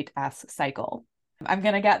the Sweet Ass Cycle. I'm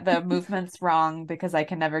going to get the movements wrong because I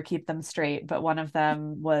can never keep them straight, but one of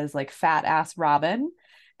them was like Fat Ass Robin,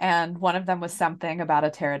 and one of them was something about a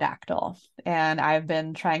pterodactyl. And I've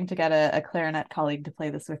been trying to get a clarinet colleague to play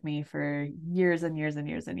this with me for years and years and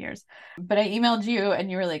years and years. But I emailed you and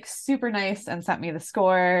you were like super nice and sent me the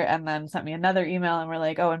score and then sent me another email and we're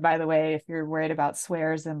like, oh, and by the way, if you're worried about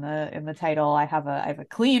swears in the title, I have a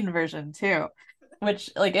clean version too.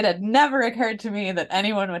 Which like it had never occurred to me that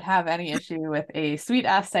anyone would have any issue with a Sweet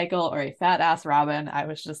Ass Cycle or a Fat Ass Robin. I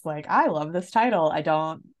was just like, I love this title. I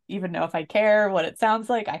don't even know if I care what it sounds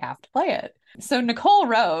like. I have to play it. So Nicole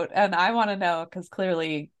wrote, and I want to know because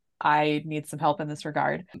clearly I need some help in this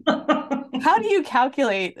regard. How do you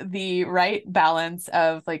calculate the right balance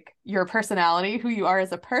of like your personality, who you are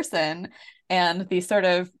as a person, and the sort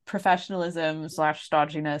of professionalism /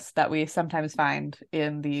 stodginess that we sometimes find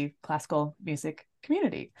in the classical music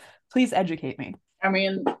community? Please educate me. I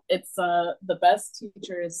mean, it's the best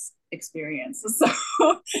teacher's experience.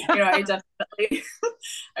 So, I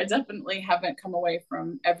definitely haven't come away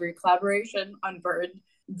from every collaboration unburned.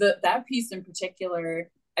 That piece in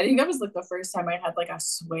particular, I think that was like the first time I had like a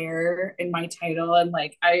swear in my title. And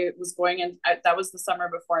like I was going in, that was the summer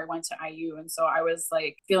before I went to IU. And so I was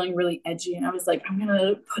like feeling really edgy. And I was like, I'm going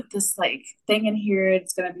to put this like thing in here.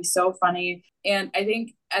 It's going to be so funny. And I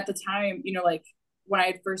think at the time, you know, like when I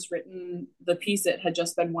had first written the piece, it had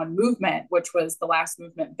just been one movement, which was the last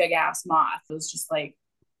movement, Big Ass Moth. It was just like,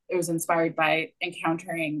 it was inspired by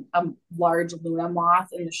encountering a large Luna moth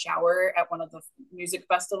in the shower at one of the music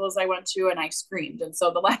festivals I went to, and I screamed. And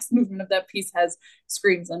so the last movement of that piece has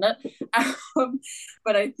screams in it.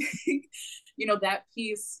 But I think, you know, that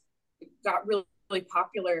piece got really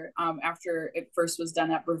popular after it first was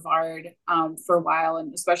done at Brevard for a while,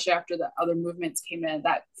 and especially after the other movements came in.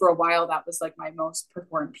 That for a while that was like my most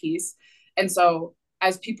performed piece. And so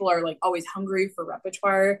as people are like always hungry for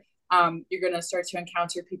repertoire, you're going to start to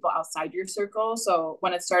encounter people outside your circle. So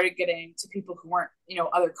when it started getting to people who weren't, you know,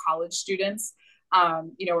 other college students,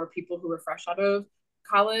 you know, or people who were fresh out of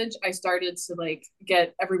college, I started to like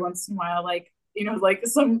get every once in a while, like, you know, like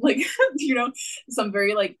some like, you know, some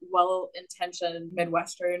very like well-intentioned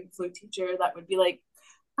Midwestern flute teacher that would be like,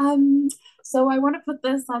 so I want to put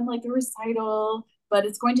this on like a recital, but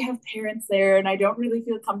it's going to have parents there and I don't really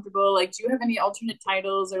feel comfortable. Like, do you have any alternate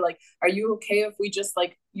titles, or like, are you okay if we just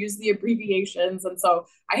like use the abbreviations? And so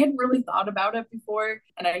I hadn't really thought about it before.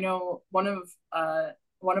 And I know one of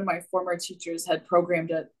my former teachers had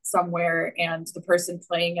programmed it somewhere, and the person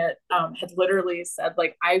playing it had literally said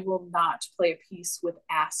like, I will not play a piece with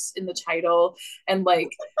ass in the title. And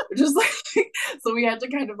like, just like, so we had to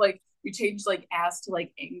kind of like, we changed like ass to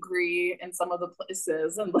like angry in some of the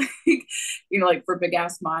places, and like, you know, like for Big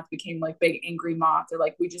Ass Moth became like Big Angry Moth, or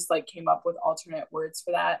like we just like came up with alternate words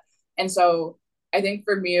for that. And so I think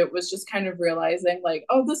for me it was just kind of realizing like,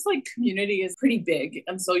 oh, this like community is pretty big,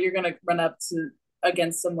 and so you're gonna run up to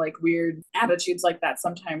against some like weird attitudes like that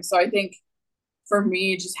sometimes. So I think for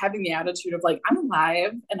me, just having the attitude of like, I'm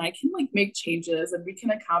alive and I can like make changes and we can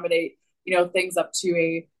accommodate, you know, things up to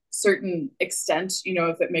a certain extent, you know,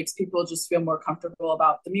 if it makes people just feel more comfortable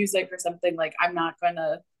about the music or something. Like, I'm not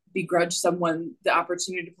gonna begrudge someone the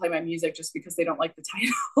opportunity to play my music just because they don't like the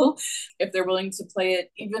title. If they're willing to play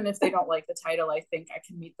it, even if they don't like the title, I think I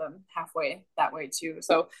can meet them halfway that way too.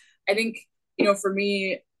 So I think, you know, for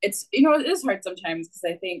me, it's, you know, it is hard sometimes because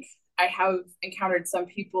I think I have encountered some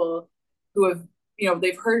people who have, you know,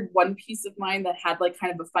 they've heard one piece of mine that had like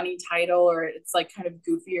kind of a funny title, or it's like kind of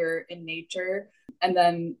goofier in nature. And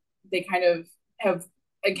then they kind of have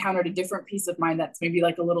encountered a different piece of mine that's maybe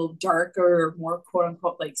like a little darker or more quote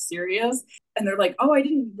unquote like serious. And they're like, oh, I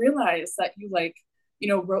didn't realize that you like, you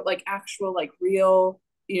know, wrote like actual like real,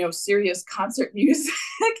 you know, serious concert music.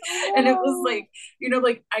 And it was like, you know,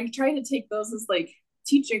 like I try to take those as like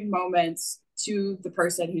teaching moments to the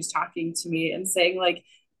person who's talking to me and saying like,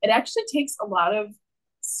 it actually takes a lot of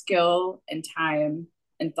skill and time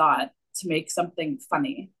and thought to make something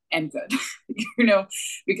funny and good, you know,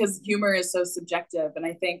 because humor is so subjective. And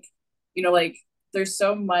I think, you know, like there's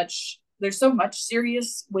so much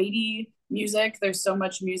serious, weighty music. There's so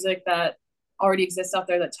much music that already exists out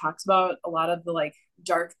there that talks about a lot of the like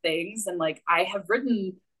dark things. And like I have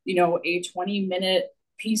written, you know, a 20-minute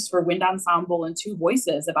piece for wind ensemble and two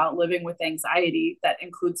voices about living with anxiety that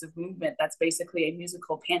includes a movement that's basically a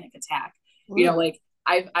musical panic attack. Ooh. You know, like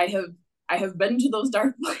I have been to those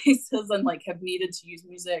dark places and like have needed to use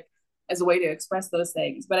music as a way to express those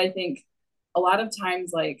things. But I think a lot of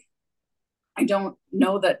times, like, I don't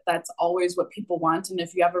know that that's always what people want. And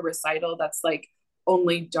if you have a recital that's like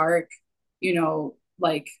only dark, you know,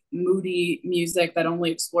 like moody music that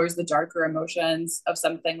only explores the darker emotions of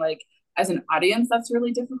something, like as an audience, that's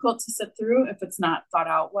really difficult to sit through if it's not thought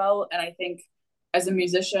out well. And I think as a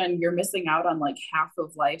musician, you're missing out on like half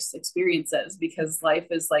of life's experiences, because life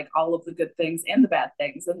is like all of the good things and the bad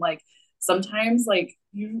things. And like sometimes like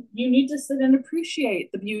you need to sit and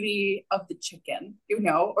appreciate the beauty of the chicken, you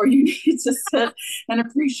know, or you need to sit and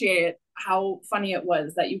appreciate how funny it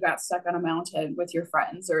was that you got stuck on a mountain with your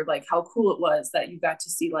friends, or like how cool it was that you got to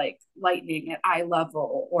see like lightning at eye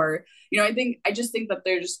level. Or, you know, I just think that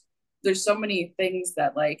there's so many things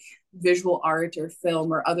that like visual art or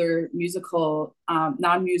film or other musical,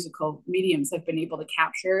 non-musical mediums have been able to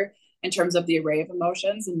capture in terms of the array of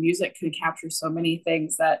emotions. And music can capture so many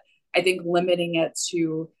things that I think limiting it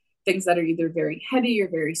to things that are either very heady or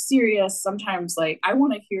very serious. Sometimes like I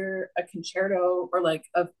want to hear a concerto or like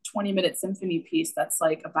a 20-minute symphony piece that's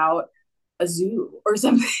like about a zoo or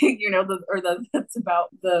something, you know, that's about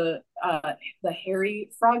the hairy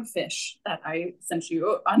frogfish that I sent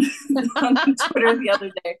you on Twitter the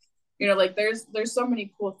other day. You know, like there's so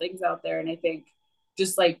many cool things out there, and I think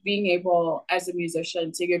just like being able as a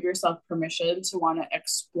musician to give yourself permission to want to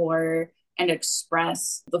explore and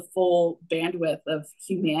express the full bandwidth of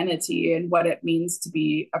humanity and what it means to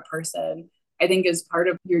be a person, I think is part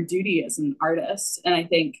of your duty as an artist. And I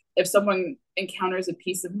think if someone encounters a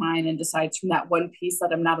piece of mine and decides from that one piece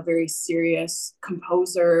that I'm not a very serious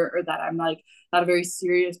composer, or that I'm like not a very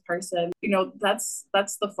serious person, you know, that's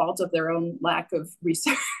the fault of their own lack of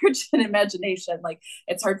research and imagination. Like,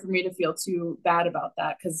 it's hard for me to feel too bad about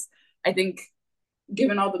that, because I think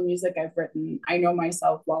given all the music I've written, I know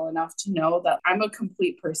myself well enough to know that I'm a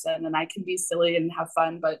complete person and I can be silly and have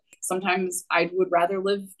fun, but sometimes I would rather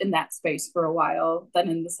live in that space for a while than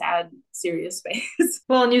in the sad, serious space.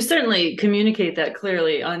 Well, and you certainly communicate that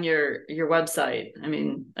clearly on your website. I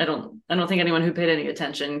mean, I don't think anyone who paid any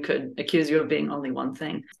attention could accuse you of being only one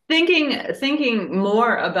thing. Thinking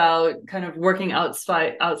more about kind of working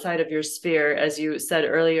outside of your sphere, as you said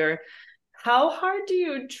earlier, how hard do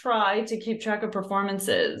you try to keep track of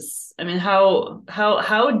performances? I mean, how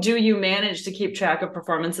do you manage to keep track of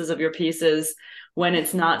performances of your pieces when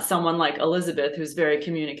it's not someone like Elizabeth, who's very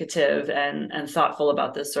communicative and thoughtful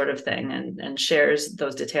about this sort of thing and shares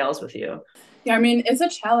those details with you? Yeah, I mean, it's a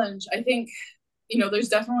challenge. I think, you know, there's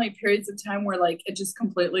definitely periods of time where like it just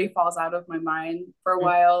completely falls out of my mind for a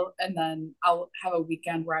while. And then I'll have a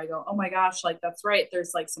weekend where I go, oh my gosh, like that's right.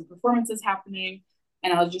 There's like some performances happening.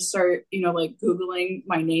 And I'll just start, you know, like Googling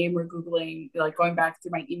my name or Googling, like going back through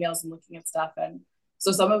my emails and looking at stuff. And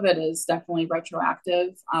so some of it is definitely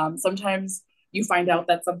retroactive. Sometimes you find out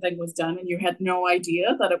that something was done and you had no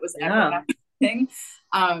idea that it was ever happening.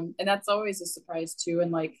 And that's always a surprise too.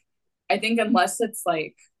 And like, I think unless it's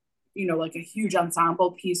like, you know, like a huge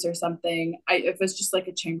ensemble piece or something, if it's just like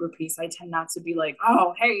a chamber piece, I tend not to be like,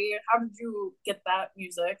 oh, hey, how did you get that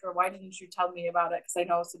music? Or why didn't you tell me about it? Because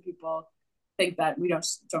I know some people think that we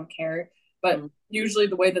don't care, but usually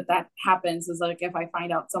the way that happens is like if I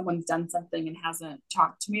find out someone's done something and hasn't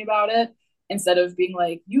talked to me about it, instead of being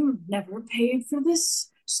like, you never paid for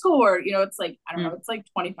this score, you know, it's like, I don't know, it's like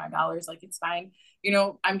 $25, like it's fine, you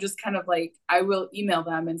know. I'm just kind of like, I will email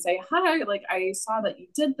them and say, hi, like I saw that you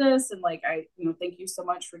did this, and like I, you know, thank you so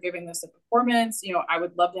much for giving this a performance, you know, I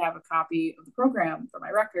would love to have a copy of the program for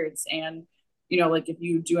my records, and you know, like if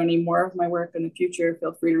you do any more of my work in the future,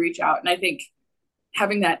 feel free to reach out. And I think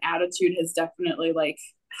having that attitude has definitely like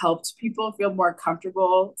helped people feel more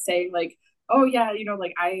comfortable saying like, oh yeah, you know,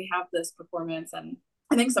 like I have this performance. And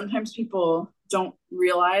I think sometimes people don't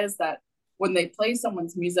realize that when they play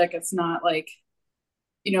someone's music, it's not like,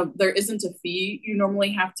 you know, there isn't a fee you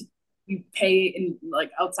normally have to you pay in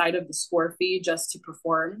like outside of the score fee just to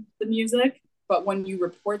perform the music. But when you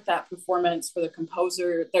report that performance for the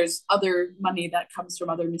composer, there's other money that comes from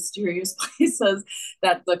other mysterious places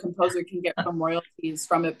that the composer can get from royalties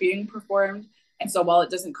from it being performed. And so while it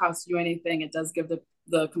doesn't cost you anything, it does give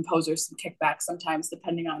the composer some kickback sometimes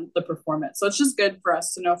depending on the performance. So it's just good for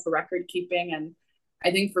us to know for record keeping. And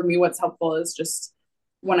I think for me, what's helpful is just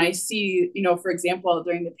when I see, you know, for example,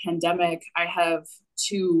 during the pandemic, I have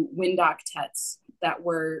 2 wind octets that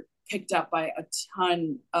were picked up by a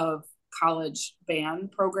ton of college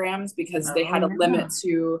band programs because they had a limit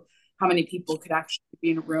to how many people could actually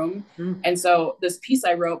be in a room. And so this piece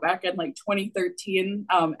I wrote back in like 2013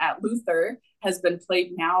 at Luther has been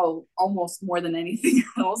played now almost more than anything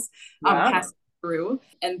else passing through.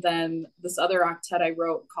 And then this other octet I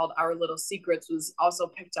wrote called Our Little Secrets was also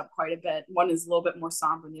picked up quite a bit. One is a little bit more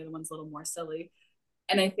somber and the other one's a little more silly.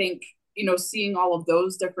 And I think, you know, seeing all of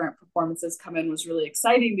those different performances come in was really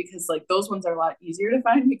exciting because like those ones are a lot easier to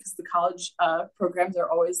find because the college programs are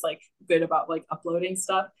always like good about like uploading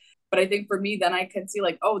stuff. But I think for me, then I could see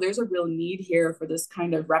like, oh, there's a real need here for this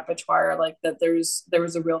kind of repertoire, like that there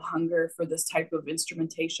was a real hunger for this type of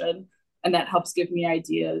instrumentation. And that helps give me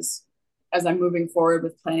ideas as I'm moving forward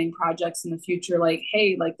with planning projects in the future, like,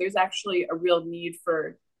 hey, like there's actually a real need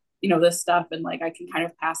for, you know, this stuff. And like, I can kind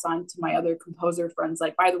of pass on to my other composer friends,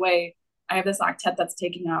 like, by the way, I have this octet that's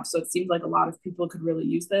taking off. So it seems like a lot of people could really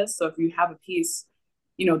use this. So if you have a piece,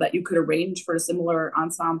 you know, that you could arrange for a similar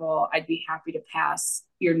ensemble, I'd be happy to pass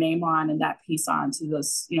your name on and that piece on to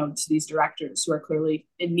this, you know, to these directors who are clearly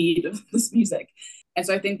in need of this music. And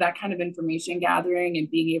so I think that kind of information gathering and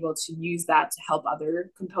being able to use that to help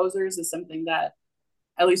other composers is something that,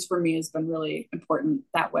 at least for me, has been really important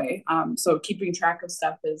that way. So keeping track of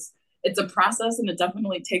stuff it's a process and it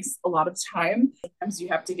definitely takes a lot of time. Sometimes you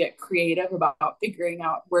have to get creative about figuring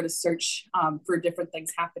out where to search for different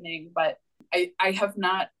things happening. But I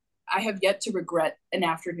have yet to regret an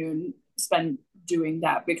afternoon spent doing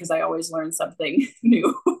that because I always learn something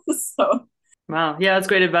new. So. Wow. Yeah, that's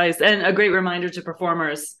great advice and a great reminder to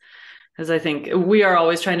performers because I think we are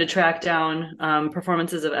always trying to track down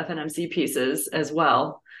performances of FNMC pieces as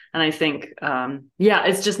well. And I think,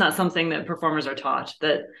 it's just not something that performers are taught,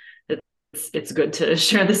 that it's good to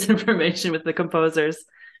share this information with the composers.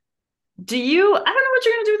 I don't know what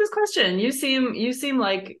you're going to do with this question. You seem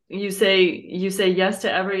like you say yes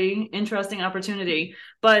to every interesting opportunity.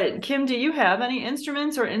 But Kim, do you have any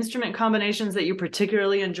instruments or instrument combinations that you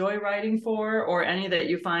particularly enjoy writing for, or any that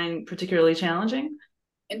you find particularly challenging?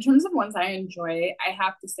 In terms of ones I enjoy, I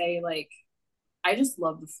have to say, like, I just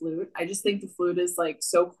love the flute. I just think the flute is like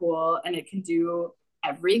so cool, and it can do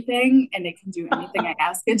everything, and it can do anything I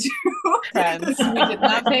ask it to. Friends, we did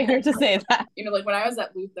not pay her to say that. Like when I was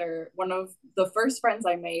at Luther, one of the first friends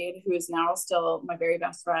I made, who is now still my very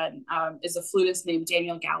best friend, is a flutist named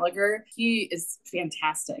Daniel Gallagher. He is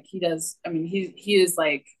fantastic. He is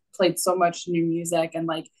like played so much new music, and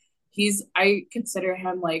like I consider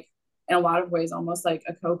him like in a lot of ways almost like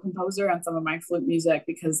a co-composer on some of my flute music,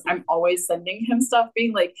 because I'm always sending him stuff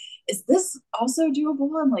being like, is this also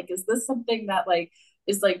doable? And like, is this something that like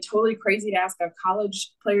is like totally crazy to ask a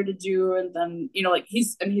college player to do? And then, like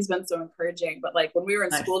he's been so encouraging. But like when we were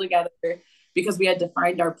in school together, because we had to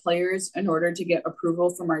find our players in order to get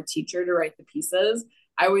approval from our teacher to write the pieces,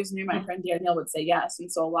 I always knew my friend Daniel would say yes.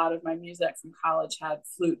 And so a lot of my music from college had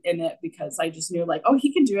flute in it, because I just knew like, oh,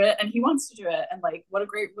 he can do it and he wants to do it. And like, what a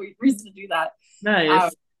great reason to do that.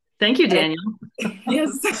 Nice. Thank you, Daniel.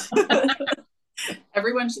 Yes.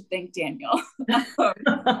 Everyone should thank Daniel.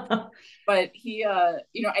 But he,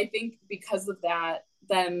 I think because of that,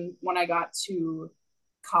 then when I got to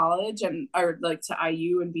college or like to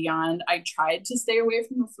IU and beyond, I tried to stay away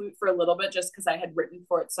from the flute for a little bit, just because I had written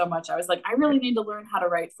for it so much. I was like, I really need to learn how to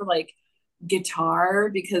write for like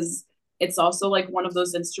guitar, because it's also like one of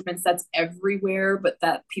those instruments that's everywhere, but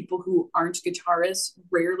that people who aren't guitarists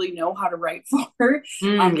rarely know how to write for.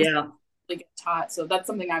 Get taught. So that's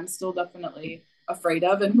something I'm still definitely afraid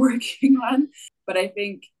of and working on. But I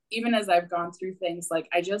think even as I've gone through things, like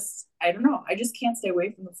I don't know, I just can't stay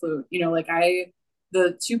away from the flute.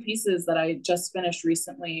 The two pieces that I just finished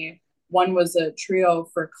recently, one was a trio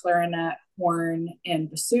for clarinet, horn, and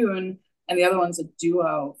bassoon, and the other one's a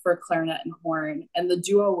duo for clarinet and horn. And the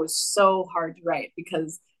duo was so hard to write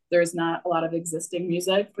because there's not a lot of existing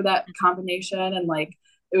music for that combination. And like,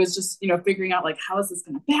 it was just, figuring out like, how is this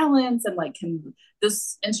going to balance? And like, can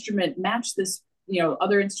this instrument match this,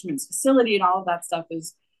 other instruments facility, and all of that stuff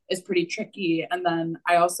is pretty tricky. And then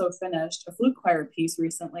I also finished a flute choir piece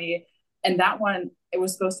recently. And that one, it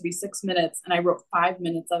was supposed to be 6 minutes, and I wrote 5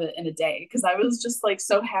 minutes of it in a day, because I was just like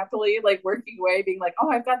so happily like working away, being like,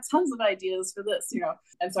 oh, I've got tons of ideas for this,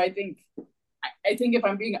 And so I think if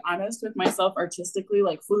I'm being honest with myself artistically,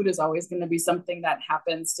 like flute is always going to be something that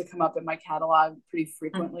happens to come up in my catalog pretty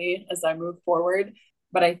frequently as I move forward.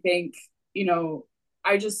 But I think,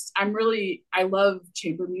 I love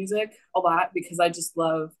chamber music a lot, because I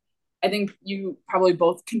think you probably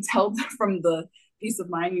both can tell from the piece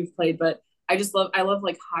of mine you've played, but I love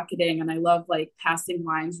like hocketing, and I love like passing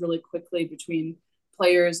lines really quickly between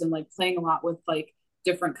players, and like playing a lot with like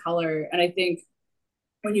different color. And I think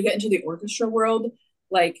when you get into the orchestra world,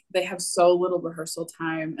 like they have so little rehearsal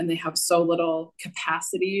time, and they have so little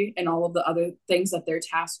capacity and all of the other things that they're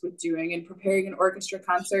tasked with doing and preparing an orchestra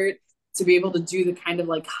concert, to be able to do the kind of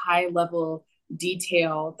like high level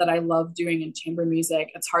detail that I love doing in chamber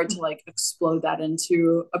music. It's hard to like explode that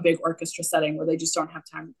into a big orchestra setting where they just don't have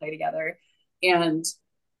time to play together. And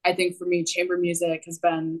I think for me, chamber music has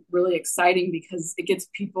been really exciting, because it gives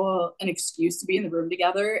people an excuse to be in the room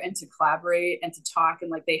together and to collaborate and to talk.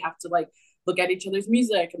 And like, they have to like look at each other's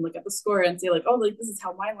music and look at the score and say like, oh, like this is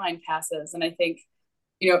how my line passes. And I think,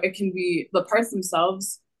 it can be the parts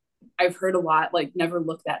themselves, I've heard a lot, like never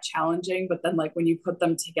look that challenging, but then like when you put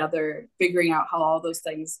them together, figuring out how all those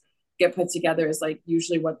things get put together is like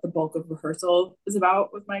usually what the bulk of rehearsal is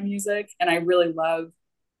about with my music. And I really love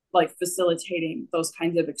like facilitating those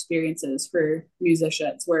kinds of experiences for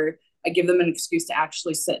musicians, where I give them an excuse to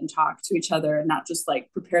actually sit and talk to each other, and not just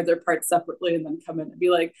like prepare their parts separately and then come in and be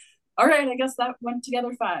like, all right, I guess that went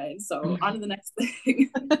together fine, so on to the next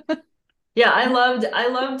thing. Yeah, I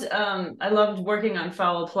loved working on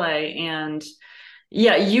foul play, and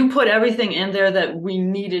yeah, you put everything in there that we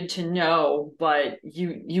needed to know, but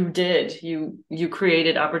you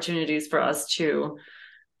created opportunities for us to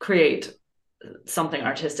create something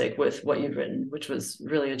artistic with what you've written, which was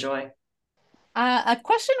really a joy. A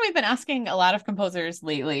question we've been asking a lot of composers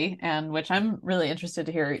lately, and which I'm really interested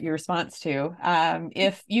to hear your response to,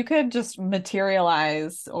 if you could just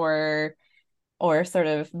materialize or sort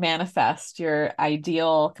of manifest your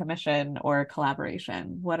ideal commission or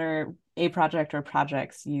collaboration, what are a project or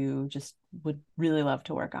projects you just would really love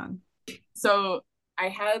to work on? So I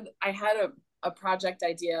had a project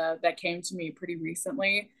idea that came to me pretty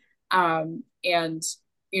recently. And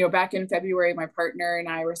back in February, my partner and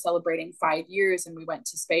I were celebrating 5 years, and we went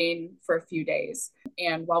to Spain for a few days.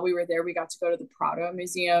 And while we were there, we got to go to the Prado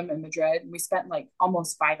Museum in Madrid, and we spent like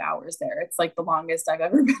almost 5 hours there. It's like the longest I've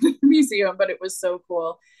ever been in a museum, but it was so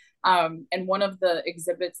cool. And one of the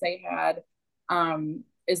exhibits they had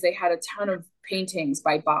is they had a ton of paintings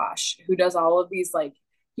by Bosch, who does all of these, like,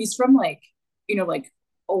 he's from like, like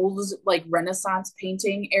old, like Renaissance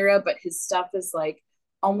painting era, but his stuff is like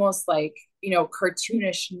almost like,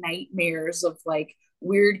 cartoonish nightmares of like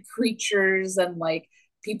weird creatures and like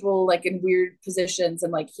people like in weird positions.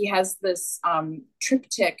 And like he has this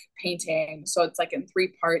triptych painting. So it's like in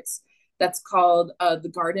three parts that's called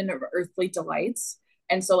The Garden of Earthly Delights.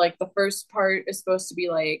 And so like the first part is supposed to be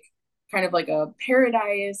like kind of like a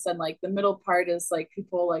paradise, and like the middle part is like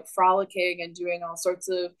people like frolicking and doing all sorts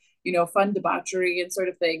of fun debauchery and sort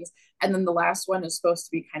of things. And then the last one is supposed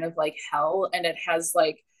to be kind of like hell, and it has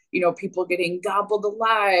like people getting gobbled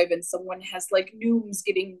alive, and someone has like gnomes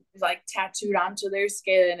getting like tattooed onto their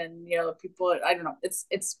skin, and people, I don't know,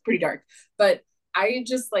 it's pretty dark. But I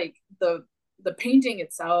just like the painting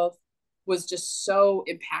itself was just so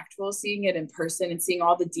impactful, seeing it in person and seeing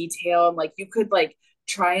all the detail, and like you could like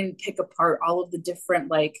try and pick apart all of the different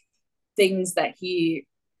like things that he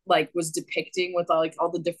like was depicting with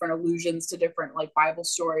all the different allusions to different like Bible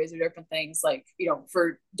stories or different things, like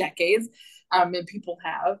for decades. And people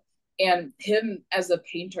have, and him as a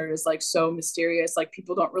painter is like so mysterious. Like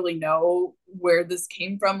people don't really know where this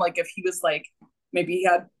came from, like if he was like, maybe he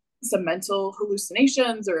had some mental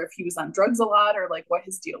hallucinations, or if he was on drugs a lot, or like what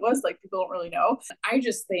his deal was. Like people don't really know. I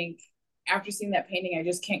just think after seeing that painting, I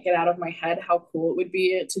just can't get out of my head how cool it would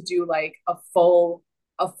be to do like a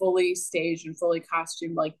fully staged and fully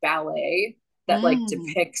costumed like ballet that like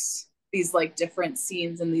depicts these like different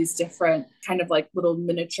scenes and these different kind of like little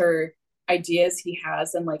miniature ideas he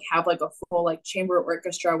has, and like have like a full like chamber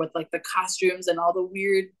orchestra with like the costumes and all the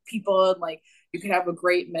weird people, and like you could have a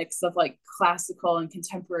great mix of like classical and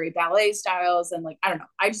contemporary ballet styles. And like I don't know,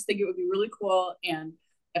 I just think it would be really cool. And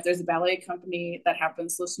if there's a ballet company that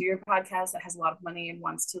happens to listen to your podcast that has a lot of money and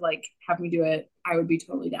wants to like have me do it, I would be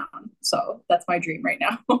totally down. So that's my dream right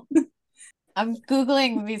now. I'm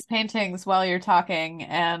Googling these paintings while you're talking,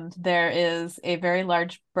 and there is a very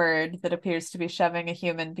large bird that appears to be shoving a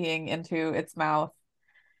human being into its mouth.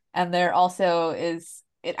 And there also is,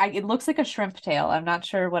 it looks like a shrimp tail. I'm not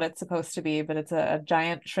sure what it's supposed to be, but it's a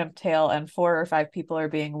giant shrimp tail, and 4 or 5 people are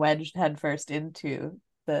being wedged headfirst into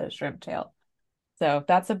the shrimp tail. So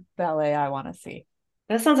that's a ballet I want to see.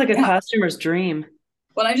 That sounds like a costumer's dream.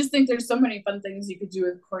 Well, I just think there's so many fun things you could do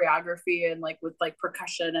with choreography, and like with like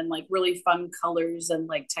percussion and like really fun colors and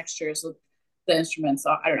like textures with the instruments.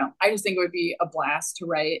 So I don't know. I just think it would be a blast to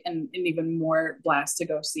write, and an even more blast to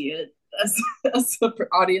go see it as an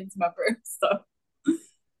audience member. So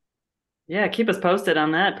yeah, keep us posted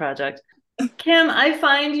on that project. Kim, I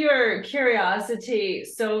find your curiosity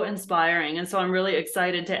so inspiring. And so I'm really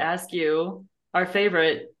excited to ask you our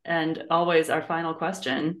favorite and always our final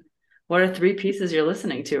question. What are 3 pieces you're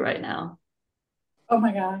listening to right now? Oh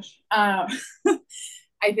my gosh. I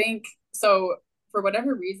think so. For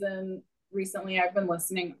whatever reason, recently I've been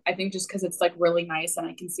listening, I think just because it's like really nice and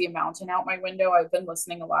I can see a mountain out my window, I've been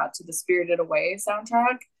listening a lot to the Spirited Away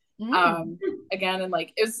soundtrack. Again, and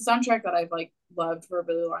like it's a soundtrack that I've like loved for a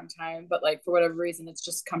really long time, but like for whatever reason it's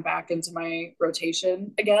just come back into my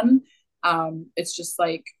rotation again. It's just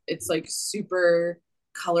like it's like super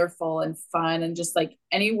colorful and fun, and just like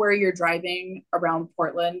anywhere you're driving around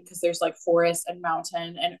Portland, because there's like forest and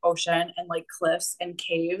mountain and ocean and like cliffs and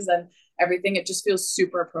caves and everything, it just feels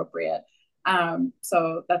super appropriate.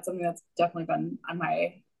 So that's something that's definitely been on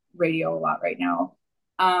my radio a lot right now.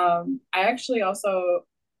 I actually also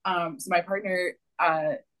so my partner,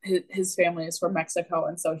 his family is from Mexico,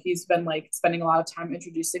 and so he's been like spending a lot of time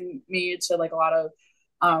introducing me to like a lot of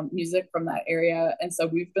music from that area. And so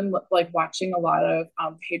we've been like watching a lot of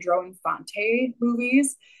Pedro Infante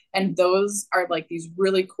movies, and those are like these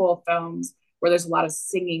really cool films where there's a lot of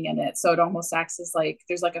singing in it. So it almost acts as like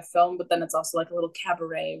there's like a film, but then it's also like a little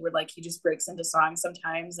cabaret where like he just breaks into songs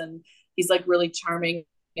sometimes, and he's like really charming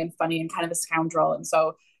and funny and kind of a scoundrel. And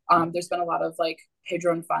so there's been a lot of like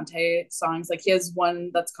Pedro Infante songs. Like he has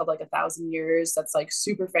one that's called like 1,000 Years that's like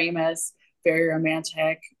super famous, very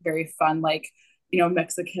romantic, very fun, like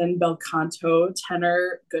Mexican bel canto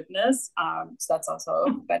tenor goodness. So that's also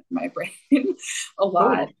been in my brain a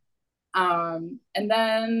lot. And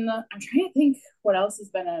then I'm trying to think what else has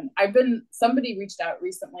been in. Somebody reached out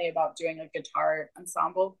recently about doing a guitar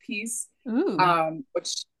ensemble piece,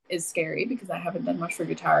 which is scary because I haven't done much for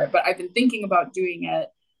guitar, but I've been thinking about doing it.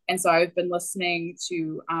 And so I've been listening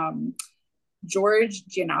to George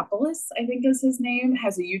Giannopoulos, I think is his name,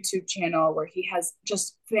 has a YouTube channel where he has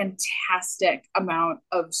just fantastic amount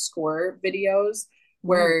of score videos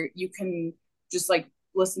where you can just like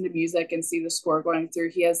listen to music and see the score going through.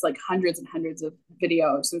 He has like hundreds and hundreds of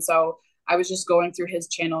videos. And so I was just going through his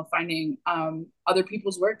channel, finding other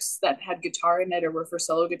people's works that had guitar in it or were for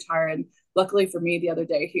solo guitar. And luckily for me, the other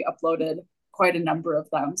day, he uploaded quite a number of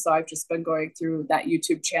them. So I've just been going through that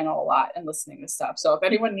YouTube channel a lot and listening to stuff. So if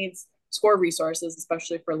anyone needs score resources,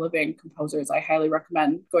 especially for living composers, I highly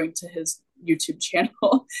recommend going to his YouTube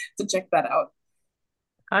channel to check that out.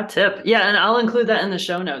 Hot tip. Yeah, and I'll include that in the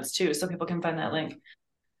show notes too, so people can find that link.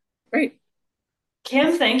 Great.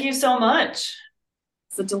 Kim, thank you so much.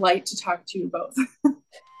 It's a delight to talk to you both.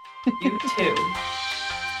 You too.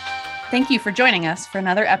 Thank you for joining us for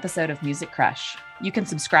another episode of Music Crush. You can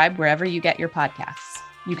subscribe wherever you get your podcasts.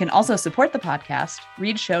 You can also support the podcast,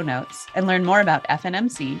 read show notes, and learn more about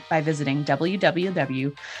FNMC by visiting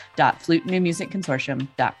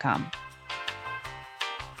www.flutenewmusicconsortium.com.